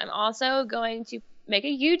videos. I'm also going to make a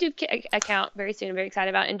YouTube account very soon. I'm very excited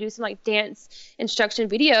about it, and do some like dance instruction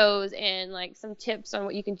videos and like some tips on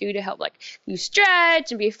what you can do to help like you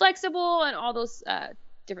stretch and be flexible and all those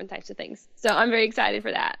different types of things. So I'm very excited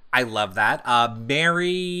for that. I love that.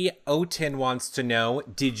 Mary Oten wants to know,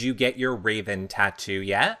 did you get your Raven tattoo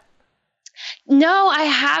yet? No, I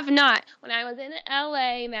have not. When I was in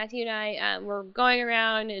LA, Matthew and I were going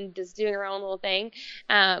around and just doing our own little thing.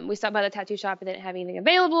 We stopped by the tattoo shop and didn't have anything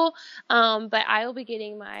available. But I will be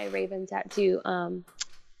getting my Raven tattoo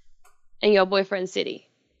in your boyfriend's city.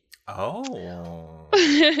 Oh.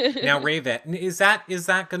 Now, Raven, is that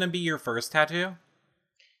going to be your first tattoo?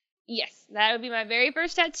 Yes, that would be my very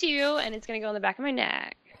first tattoo, and it's going to go on the back of my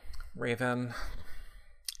neck. Raven,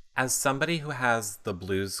 as somebody who has the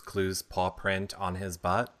Blue's Clues paw print on his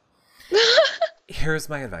butt, here's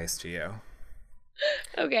my advice to you.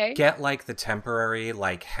 Okay. Get like the temporary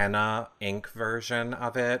like henna ink version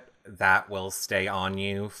of it that will stay on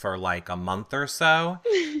you for like a month or so.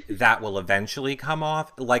 That will eventually come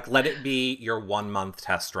off. Like, let it be your 1 month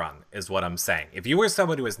test run is what I'm saying. If you were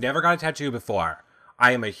someone who has never got a tattoo before,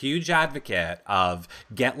 I am a huge advocate of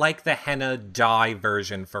get like the henna dye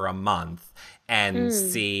version for a month and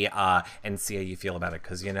see how you feel about it.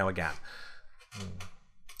 Because, again. Not a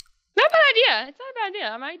bad idea. It's not a bad idea.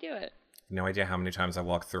 I might do it. No idea how many times I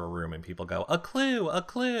walk through a room and people go, a clue.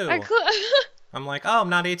 I'm like, oh, I'm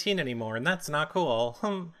not 18 anymore, and that's not cool.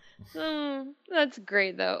 That's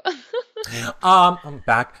great, though.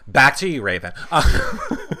 Back to you, Raven.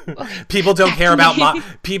 People don't care about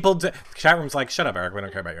chat room's like, shut up, Eric. We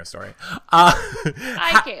don't care about your story.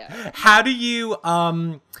 I care. How do you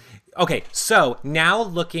okay, so now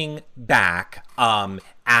looking back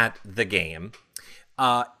at the game,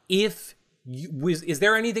 if is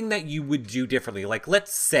there anything that you would do differently? Like,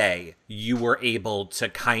 let's say you were able to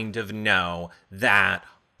kind of know that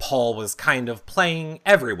Paul was kind of playing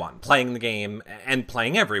the game and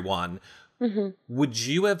playing everyone. Mm-hmm. Would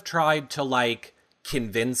you have tried to, like,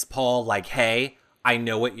 convince Paul, like, hey, I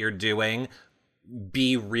know what you're doing,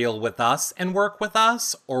 be real with us and work with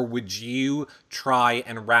us? Or would you try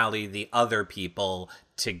and rally the other people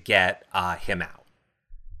to get him out?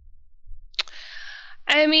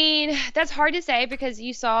 I mean, that's hard to say because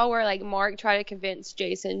you saw where, like, Mark tried to convince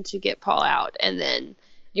Jason to get Paul out, and then,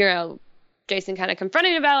 you know, Jason kind of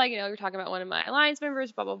confronted about, like, you know, you're talking about one of my alliance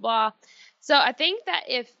members, blah, blah, blah. So I think that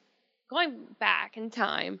if going back in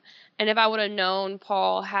time, and if I would have known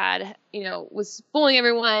Paul had, you know, was bullying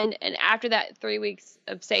everyone, and after that 3 weeks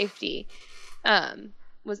of safety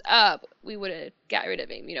was up, we would have got rid of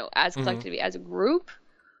him, you know, as collectively, as a group.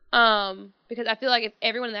 Because I feel like if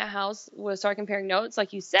everyone in that house would start comparing notes,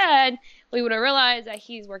 like you said, we would have realized that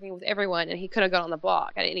he's working with everyone and he could have got on the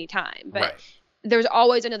block at any time. But there's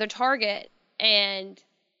always another target, and,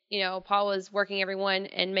 you know, Paul was working everyone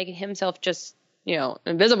and making himself just, you know,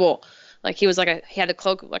 invisible. Like he was like he had a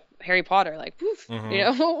cloak like Harry Potter, like poof, you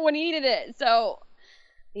know, when he needed it. So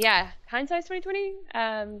yeah, hindsight's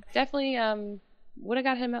 2020. Definitely would have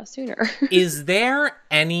got him out sooner. Is there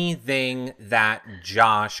anything that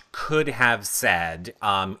Josh could have said,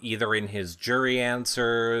 either in his jury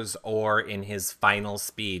answers or in his final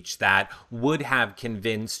speech, that would have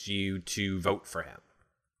convinced you to vote for him?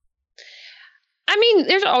 I mean,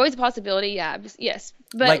 there's always a possibility, yes.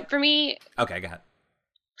 But like, for me... Okay, go ahead.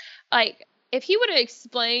 Like, if he would have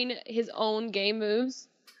explained his own game moves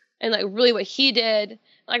and, like, really what he did,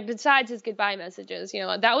 like, besides his goodbye messages, you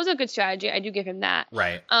know, that was a good strategy. I do give him that.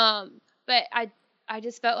 Right. But I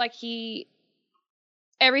just felt like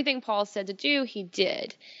everything Paul said to do, he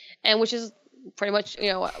did. And which is pretty much,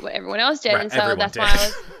 you know, what everyone else did. Right, and so that's why I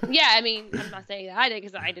was, yeah, I mean, I'm not saying that I did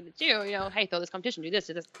because I did it too. You know, hey, throw this competition, do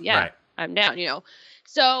this. Yeah, right. I'm down, you know.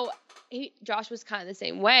 So Josh was kind of the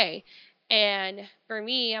same way. And for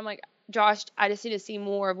me, I'm like, Josh, I just need to see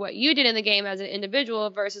more of what you did in the game as an individual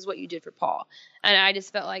versus what you did for Paul. And I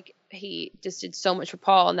just felt like he just did so much for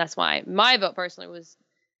Paul. And that's why my vote personally was,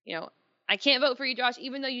 you know, I can't vote for you, Josh,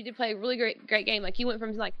 even though you did play a really great game. Like, you went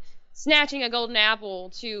from, like, snatching a golden apple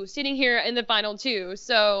to sitting here in the final two.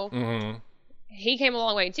 So he came a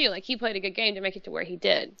long way, too. Like, he played a good game to make it to where he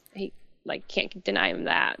did. He, like, can't deny him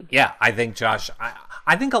that. Yeah, I think, Josh,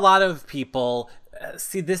 I think a lot of people...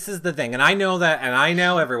 see, this is the thing, and I know that, and I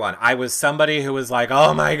know everyone. I was somebody who was like,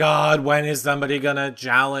 oh my God, when is somebody gonna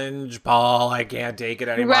challenge Paul? I can't take it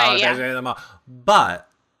anymore. Right, yeah. But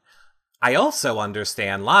I also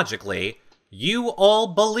understand logically, you all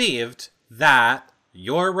believed that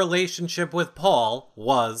your relationship with Paul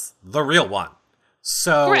was the real one.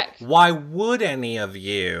 So correct. Why would any of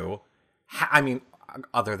you, I mean,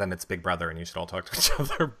 other than it's Big Brother and you should all talk to each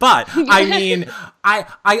other. But, I mean,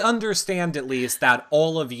 I understand at least that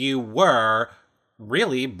all of you were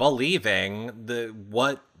really believing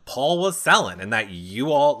what Paul was selling and that you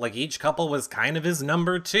all, like, each couple was kind of his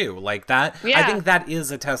number two. Like that, yeah. I think that is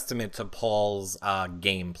a testament to Paul's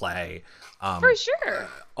gameplay. For sure.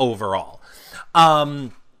 Overall.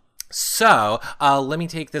 So, let me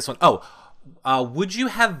take this one. Would you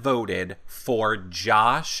have voted for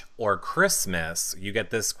Josh or Christmas? You get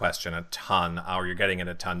this question a ton, or you're getting it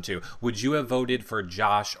a ton too. Would you have voted for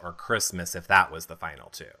Josh or Christmas if that was the final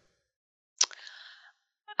two?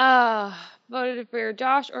 Voted for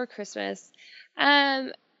Josh or Christmas.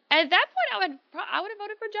 At that point, I would have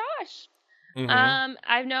voted for Josh.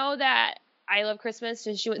 I know that I love Christmas,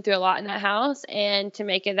 and she went through a lot in that house, and to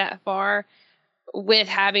make it that far with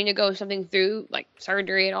having to go something through like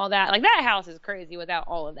surgery and all that, like that house is crazy without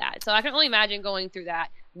all of that. So I can only imagine going through that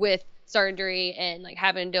with surgery and like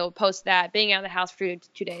having to post that, being out of the house for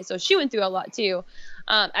 2 days. So she went through a lot too.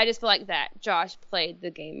 I just feel like that Josh played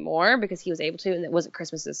the game more because he was able to, and it wasn't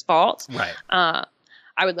Christmas's fault. Right.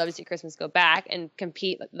 I would love to see Christmas go back and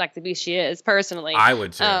compete like the beast she is personally. I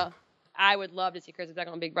would too. I would love to see Christmas back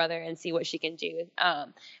on Big Brother and see what she can do.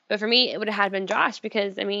 But for me, it would have had been Josh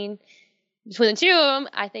because, I mean, between the two of them,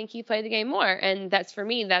 I think he played the game more. And that's, for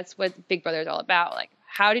me, that's what Big Brother is all about. Like,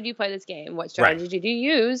 how did you play this game? What strategy did you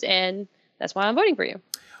use? And that's why I'm voting for you.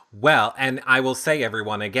 Well, and I will say,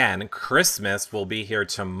 everyone, again, Christmas will be here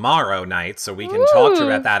tomorrow night, so we can talk to her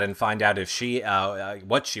about that and find out if she,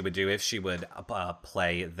 what she would do, if she would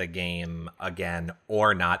play the game again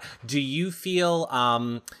or not. Do you feel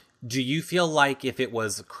like if it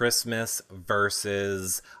was Christmas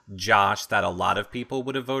versus Josh that a lot of people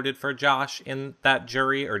would have voted for Josh in that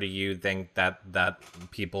jury, or do you think that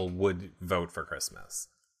people would vote for Christmas?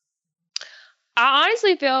 I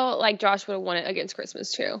honestly feel like Josh would have won it against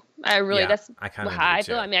Christmas too. I really, that's I kind of how I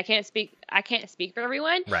too. feel. I mean, I can't speak for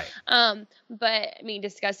everyone. Right. But I mean,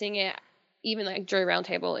 discussing it, even like jury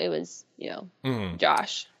roundtable, it was,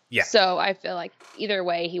 Josh. Yeah. So I feel like either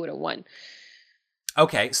way, he would have won.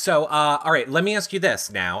 Okay, so, all right, let me ask you this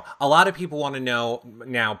now. A lot of people want to know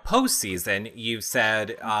now, postseason, you've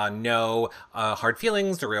said no hard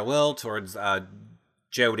feelings or real will towards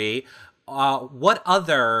Jody. What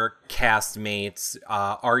other castmates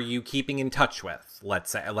are you keeping in touch with,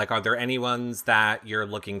 let's say? Like, are there any ones that you're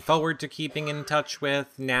looking forward to keeping in touch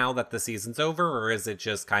with now that the season's over? Or is it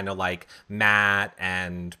just kind of like Matt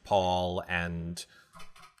and Paul and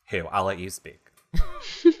who? I'll let you speak.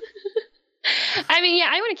 I mean, yeah,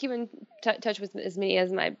 I want to keep in touch with as many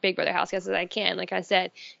as my Big Brother house guests as I can. Like I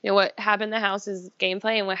said, what happened in the house is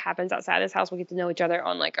gameplay, and what happens outside this house, we get to know each other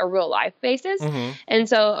on like a real life basis. Mm-hmm. And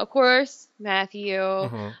so, of course, Matthew,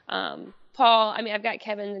 Mm-hmm. Paul. I mean, I've got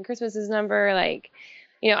Kevin and Christmas's number. Like,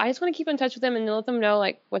 I just want to keep in touch with them and let them know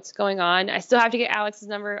like what's going on. I still have to get Alex's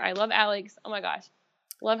number. I love Alex. Oh my gosh,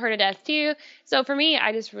 love her to death too. So for me,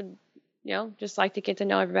 I just would, just like to get to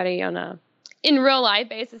know everybody on a in real life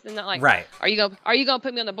basis, and not like, right. Are you gonna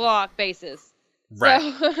put me on the block basis?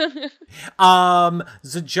 Right. So.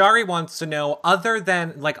 Zajari wants to know, other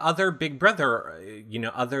than like other Big Brother,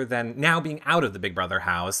 other than now being out of the Big Brother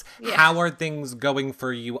house, how are things going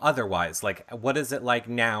for you otherwise? Like, what is it like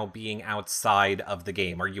now being outside of the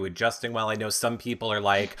game? Are you adjusting well? I know some people are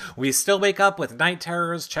like, we still wake up with night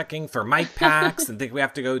terrors checking for mic packs and think we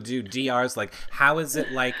have to go do DRs. Like, how is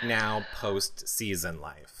it like now post season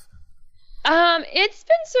life? It's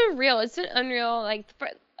been surreal. It's been unreal. Like,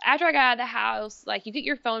 after I got out of the house, like, you get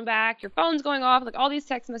your phone back, your phone's going off, like, all these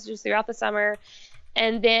text messages throughout the summer.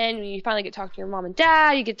 And then you finally get to talk to your mom and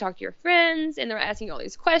dad, you get to talk to your friends, and they're asking you all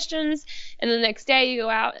these questions. And the next day you go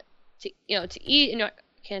out to eat, and you're like,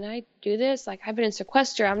 can I do this? Like, I've been in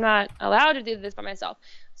sequester. I'm not allowed to do this by myself.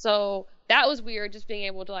 So that was weird, just being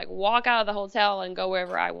able to, like, walk out of the hotel and go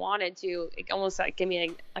wherever I wanted to. It almost, like, gave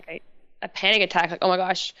me a panic attack. Like, oh my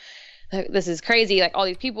gosh, this is crazy, like all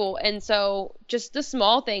these people. And so just the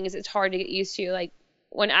small things, it's hard to get used to. Like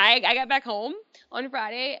when I got back home on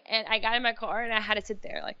Friday and I got in my car and I had to sit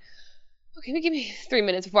there like, okay, give me 3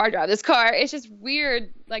 minutes before I drive this car. It's just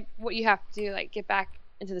weird, like what you have to do, like get back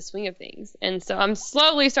into the swing of things. And so I'm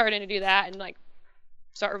slowly starting to do that and like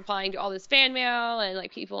start replying to all this fan mail and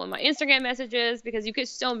like people in my Instagram messages, because you get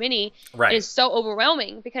so many. Right. It's so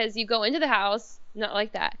overwhelming because you go into the house not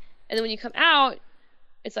like that, and then when you come out,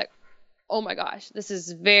 it's like, oh my gosh, this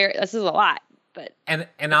is a lot, but and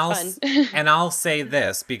fun. And I'll say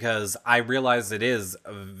this because I realize it is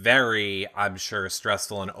very, I'm sure,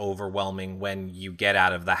 stressful and overwhelming when you get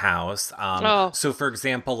out of the house. So for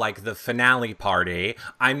example, like the finale party,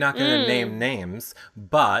 I'm not going to name names,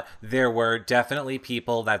 but there were definitely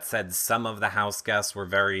people that said some of the house guests were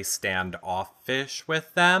very standoffish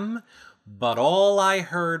with them. But all I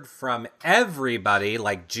heard from everybody,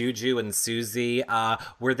 like Juju and Susie,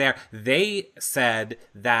 were there. They said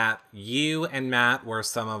that you and Matt were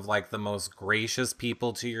some of like the most gracious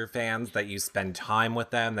people to your fans, that you spend time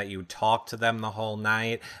with them, that you talk to them the whole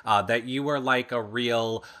night, that you were like a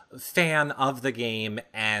real fan of the game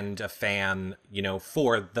and a fan,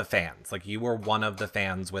 for the fans. Like you were one of the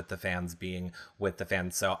fans with the fans being with the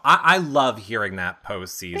fans. So I love hearing that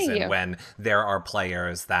postseason when there are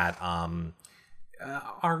players that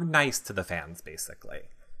are nice to the fans, basically.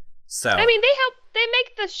 So I mean, they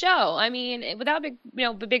make the show. I mean, without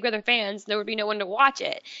the Big Brother fans, there would be no one to watch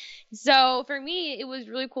it. So for me, it was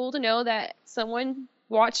really cool to know that someone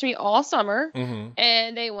watched me all summer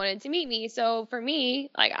and they wanted to meet me. So for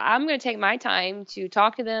me, like, I'm going to take my time to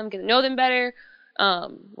talk to them, get to know them better.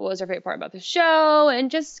 What was their favorite part about the show,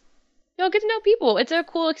 and just, get to know people. It's a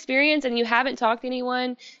cool experience, and you haven't talked to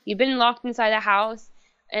anyone. You've been locked inside the house,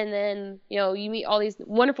 and then, you meet all these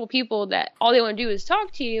wonderful people that all they want to do is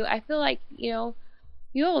talk to you. I feel like, you owe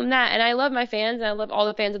them that. And I love my fans, and I love all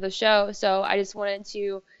the fans of the show. So I just wanted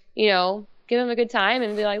to, give them a good time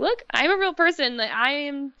and be like, look, I'm a real person. Like, I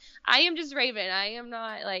am just Raven. I am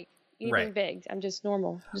not like anything big. I'm just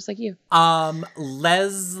normal, just like you.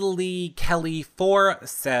 Leslie Kelly 4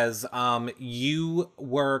 says, you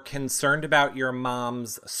were concerned about your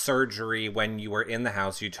mom's surgery when you were in the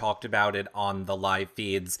house. You talked about it on the live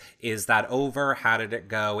feeds. Is that over? How did it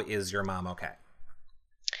go? Is your mom okay?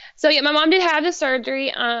 So yeah, my mom did have the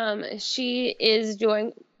surgery. She is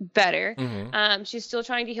doing better. She's still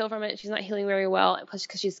trying to heal from it. She's not healing very well, plus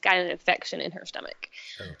because she's got an infection in her stomach.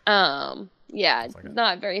 Yeah,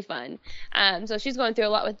 not very fun. So she's going through a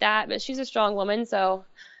lot with that, but she's a strong woman. So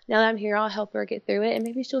now that I'm here, I'll help her get through it, and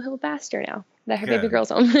maybe she'll heal faster now that her baby girl's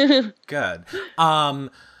home. Good.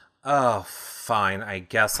 Oh, fine. I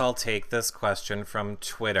guess I'll take this question from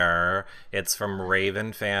Twitter. It's from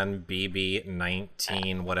Raven fan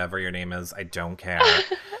BB19, whatever your name is. I don't care.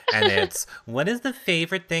 And it's, what is the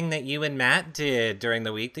favorite thing that you and Matt did during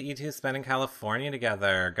the week that you two spent in California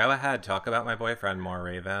together? Go ahead. Talk about my boyfriend more,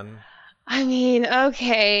 Raven. I mean,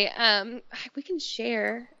 okay. We can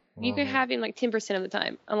share. You can have him like 10% of the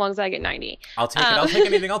time, as long as I get 90. I'll take it. I'll take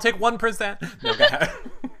anything. I'll take 1%. No, go ahead.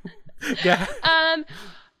 Yeah.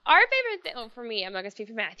 Our favorite thing, for me, I'm not going to speak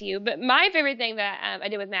for Matthew, but my favorite thing that I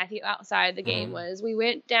did with Matthew outside the game was we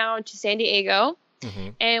went down to San Diego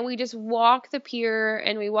and we just walked the pier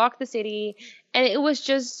and we walked the city, and it was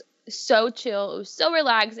just so chill. It was so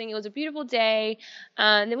relaxing. It was a beautiful day.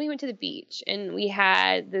 And then we went to the beach and we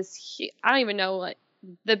had this, I don't even know, like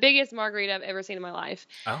the biggest margarita I've ever seen in my life.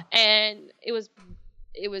 Oh. And it was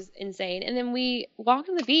insane. And then we walked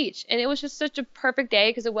on the beach and it was just such a perfect day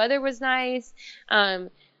because the weather was nice.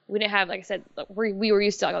 We didn't have, like I said, we were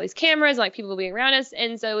used to like all these cameras and like people being around us.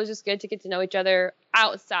 And so it was just good to get to know each other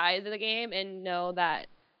outside of the game and know that,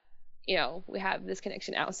 you know, we have this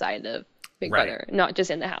connection outside of Big Brother, not just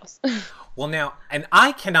in the house. Well, now, and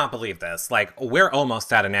I cannot believe this. Like, we're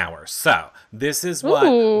almost at an hour. So this is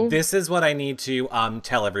what I need to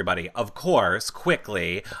tell everybody. Of course,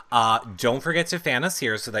 quickly, don't forget to fan us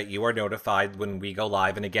here so that you are notified when we go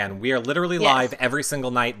live. And again, we are literally live every single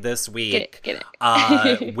night this week. Get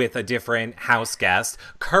it. With a different house guest.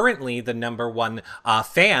 Currently, the #1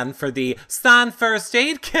 fan for the San First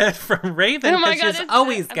Aid Kit from Raven. Oh my God, she's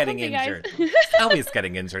always getting injured. Always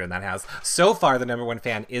getting injured in that house. So far, the #1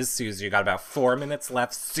 fan is Susie. You got about 4 minutes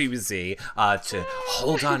left, Susie, to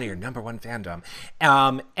hold on to your #1 fandom.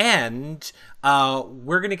 And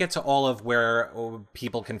we're going to get to all of where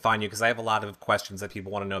people can find you, because I have a lot of questions that people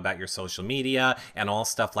want to know about your social media and all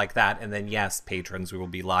stuff like that. And then, yes, patrons, we will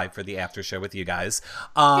be live for the after show with you guys.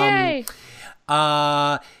 Yay!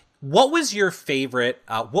 What was your favorite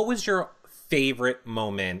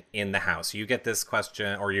moment in the house? You get this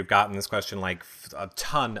question, or you've gotten this question like a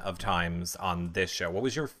ton of times on this show. What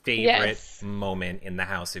was your favorite moment in the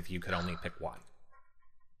house if you could only pick one?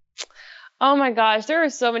 Oh my gosh, there are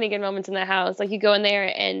so many good moments in the house. Like, you go in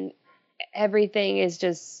there and everything is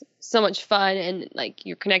just so much fun and like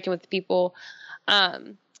you're connecting with people.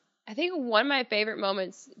 I think one of my favorite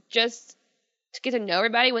moments, just to get to know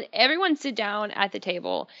everybody, when everyone sit down at the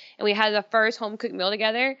table and we had the first home cooked meal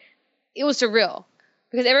together, it was surreal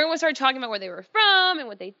because everyone started talking about where they were from and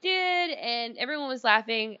what they did, and everyone was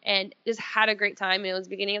laughing and just had a great time. And it was the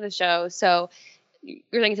beginning of the show. So you're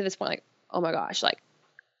thinking to this point, like, oh my gosh, like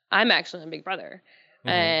I'm actually on Big Brother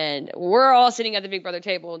and we're all sitting at the Big Brother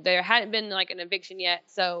table. There hadn't been like an eviction yet.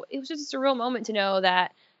 So it was just a surreal moment to know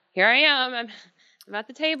that here I am. I'm at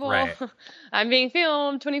the table. Right. I'm being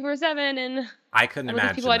filmed 24/7. And I couldn't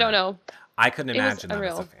imagine people I don't know. I couldn't imagine that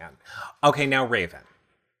as a fan. Okay. Now, Raven.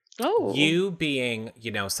 Oh. You being,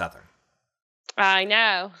 Southern. I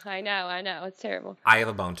know. It's terrible. I have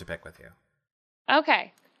a bone to pick with you.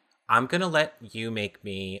 Okay. I'm going to let you make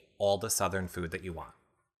me all the Southern food that you want.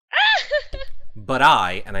 But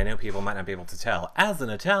and I know people might not be able to tell, as an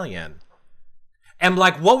Italian, am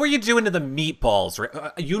like, what were you doing to the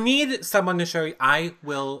meatballs? You need someone to show you. I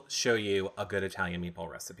will show you a good Italian meatball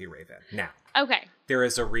recipe, Raven. Now. Okay. There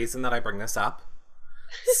is a reason that I bring this up.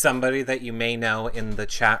 Somebody that you may know in the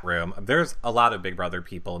chat room. There's a lot of Big Brother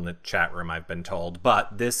people in the chat room, I've been told,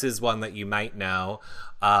 but this is one that you might know.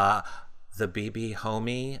 The BB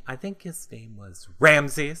homie, I think his name was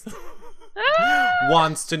Ramses,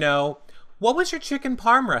 wants to know, what was your chicken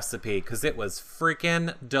parm recipe? Because it was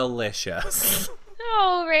freaking delicious.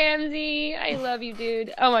 Oh, Ramsey, I love you,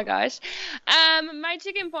 dude. Oh my gosh. My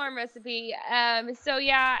chicken parm recipe. So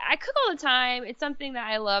yeah, I cook all the time. It's something that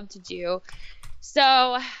I love to do.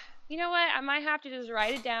 So, you know what? I might have to just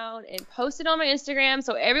write it down and post it on my Instagram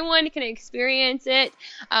so everyone can experience it.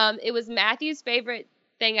 It was Matthew's favorite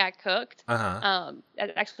thing I cooked. That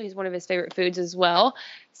actually is one of his favorite foods as well.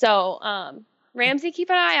 So, Ramsey, keep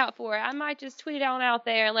an eye out for it. I might just tweet it out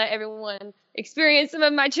there and let everyone experience some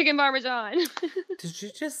of my chicken parmesan. Did you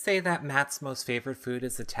just say that Matt's most favorite food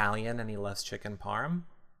is Italian and he loves chicken parm?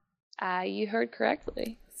 You heard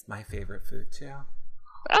correctly. It's my favorite food too.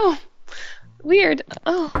 Oh, weird.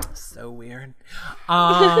 Oh, so weird.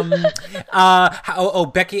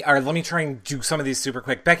 Becky, or let me try and do some of these super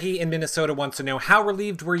quick. Becky in Minnesota wants to know, how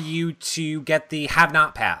relieved were you to get the have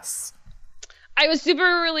not pass? I was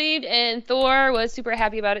super relieved, and Thor was super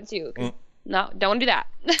happy about it too. No, don't do that.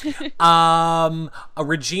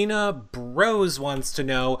 Regina Bros wants to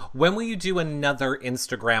know, when will you do another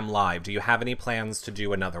Instagram live? Do you have any plans to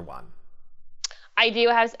do another one? I do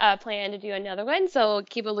have a plan to do another one, so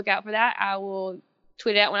keep a lookout for that. I will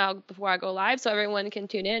tweet it out before I go live, so everyone can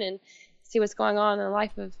tune in and see what's going on in the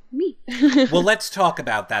life of me. Well, let's talk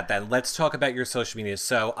about that then. Let's talk about your social media.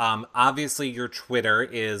 So, obviously, your Twitter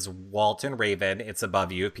is Walton Raven. It's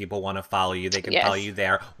above you. If people want to follow you, they can follow you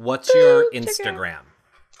there. What's your Instagram?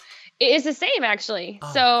 It is the same, actually.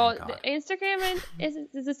 Oh, so the Instagram is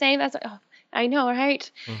the same. That's I know,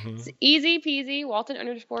 right? It's easy peasy.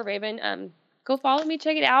 Walton_Raven. Go follow me,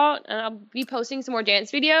 check it out, and I'll be posting some more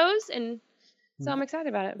dance videos, and so I'm excited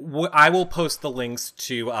about it. I will post the links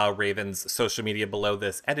to Raven's social media below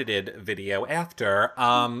this edited video after.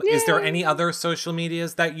 Is there any other social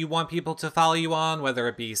medias that you want people to follow you on, whether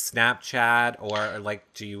it be Snapchat or like,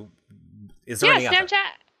 is there any Snapchat. other?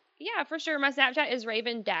 Yeah, for sure. My Snapchat is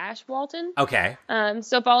Raven-Walton. Okay.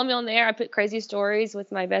 So follow me on there. I put crazy stories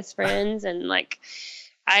with my best friends, and like,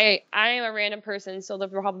 I am a random person, so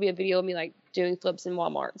there'll probably be a video of me like doing flips in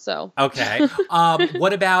Walmart. So okay.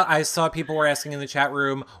 What about? I saw people were asking in the chat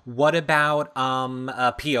room. What about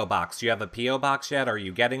a PO box? Do you have a PO box yet? Are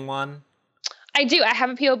you getting one? I do. I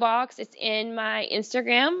have a PO box. It's in my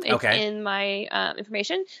Instagram. It's in my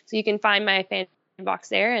information, so you can find my fan box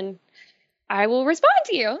there, and I will respond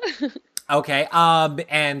to you. Okay,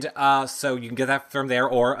 so you can get that from there,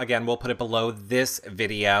 or again, we'll put it below this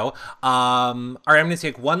video. All right, I'm going to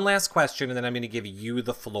take one last question, and then I'm going to give you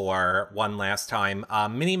the floor one last time.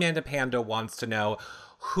 Mini Manda Panda wants to know,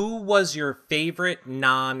 who was your favorite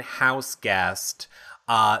non-house guest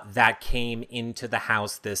that came into the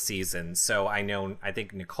house this season? So I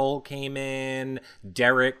think Nicole came in,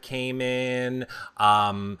 Derek came in,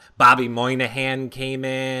 Bobby Moynihan came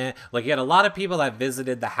in. Like, you had a lot of people that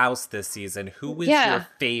visited the house this season. Who was your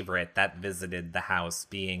favorite that visited the house,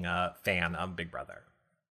 being a fan of Big Brother?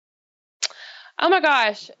 Oh my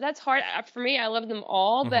gosh, that's hard. For me, I love them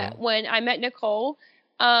all, but when I met Nicole,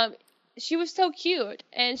 she was so cute,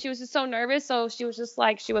 and she was just so nervous, so she was just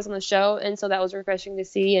like she was on the show, and so that was refreshing to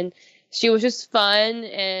see, and she was just fun,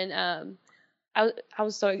 and I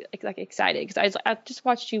was so like excited because I just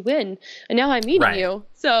watched you win, and now I'm meeting you,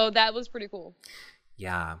 so that was pretty cool.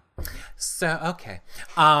 Yeah. So okay.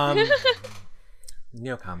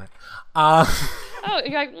 No comment. Oh,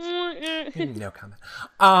 you're like, no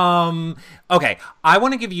comment. Okay, I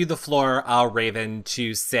want to give you the floor, Raven,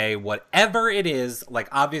 to say whatever it is. Like,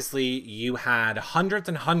 obviously, you had hundreds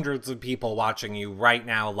and hundreds of people watching you right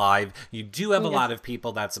now live. You do have a lot of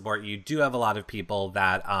people that support you. You do have a lot of people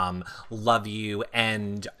that love you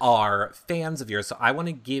and are fans of yours. So I want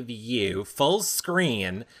to give you full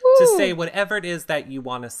screen to say whatever it is that you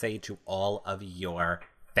want to say to all of your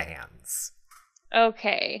fans.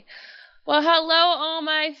 Okay. Well, hello, all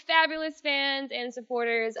my fabulous fans and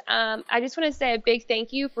supporters. I just want to say a big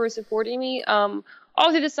thank you for supporting me all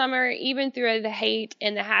through the summer, even through the hate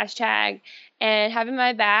and the hashtag, and having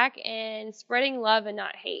my back and spreading love and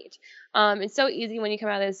not hate. It's so easy when you come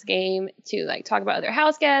out of this game to like talk about other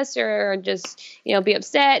house guests or just, be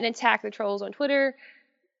upset and attack the trolls on Twitter.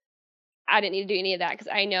 I didn't need to do any of that because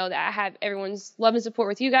I know that I have everyone's love and support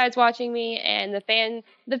with you guys watching me, and the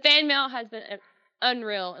fan mail has been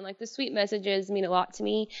unreal, and like the sweet messages mean a lot to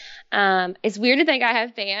me. It's weird to think I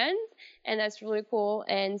have fans, and that's really cool.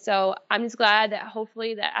 And so I'm just glad that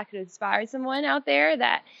hopefully that I could inspire someone out there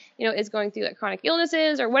that is going through like chronic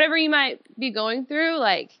illnesses or whatever you might be going through.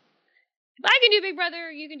 Like, if I can do Big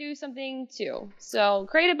Brother, you can do something too. So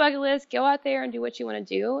create a bucket list, go out there and do what you want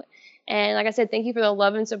to do. And like I said, thank you for the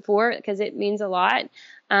love and support because it means a lot.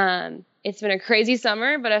 It's been a crazy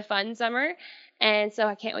summer, but a fun summer. And so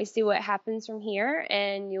I can't wait to see what happens from here.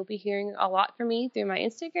 And you'll be hearing a lot from me through my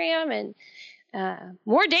Instagram, and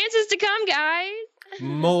more dances to come, guys.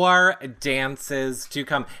 More dances to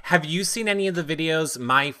come. Have you seen any of the videos?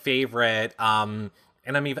 My favorite, and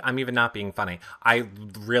I'm even not being funny, I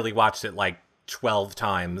really watched it like 12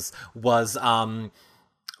 times, was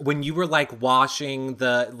when you were like washing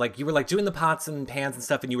you were like doing the pots and pans and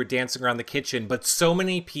stuff, and you were dancing around the kitchen, but so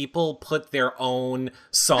many people put their own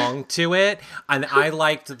song to it. And I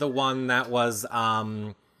liked the one that was,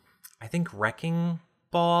 I think Wrecking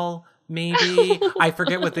Ball, maybe. I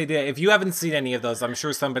forget what they did. If you haven't seen any of those, I'm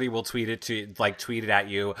sure somebody will tweet it at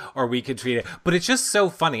you, or we could tweet it. But it's just so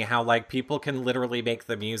funny how like people can literally make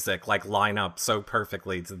the music like line up so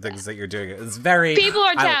perfectly to the things that you're doing. It's very people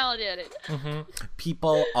are talented.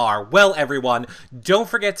 People are. Well, everyone, don't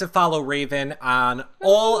forget to follow Raven on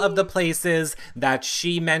all of the places that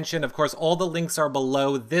she mentioned. Of course, all the links are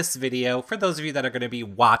below this video for those of you that are going to be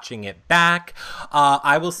watching it back.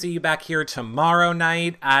 I will see you back here tomorrow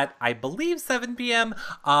night at, I believe 7 p.m.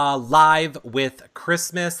 Live with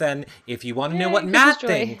Christmas. And if you want to know what Matt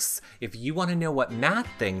thinks,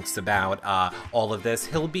 about all of this,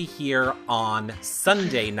 he'll be here on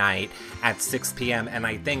Sunday night at 6 p.m. And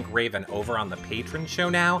I think, Raven, over on the Patron show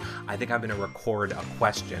now, I think I'm going to record a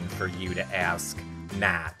question for you to ask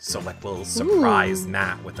Matt. So like we'll surprise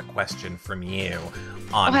Matt with a question from you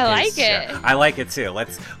on his show. I like it too.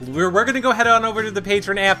 We're gonna go head on over to the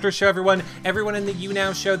Patron after show, everyone in the You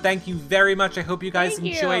Now show. Thank you very much. I hope you guys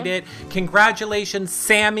enjoyed it. Congratulations,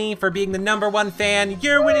 Sammy, for being the #1 fan.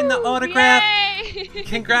 You're winning the autograph. Yay!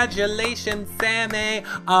 Congratulations, Sammy.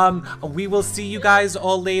 We will see you guys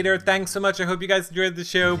all later. Thanks so much. I hope you guys enjoyed the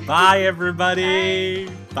show. Bye, everybody.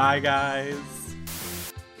 Bye guys.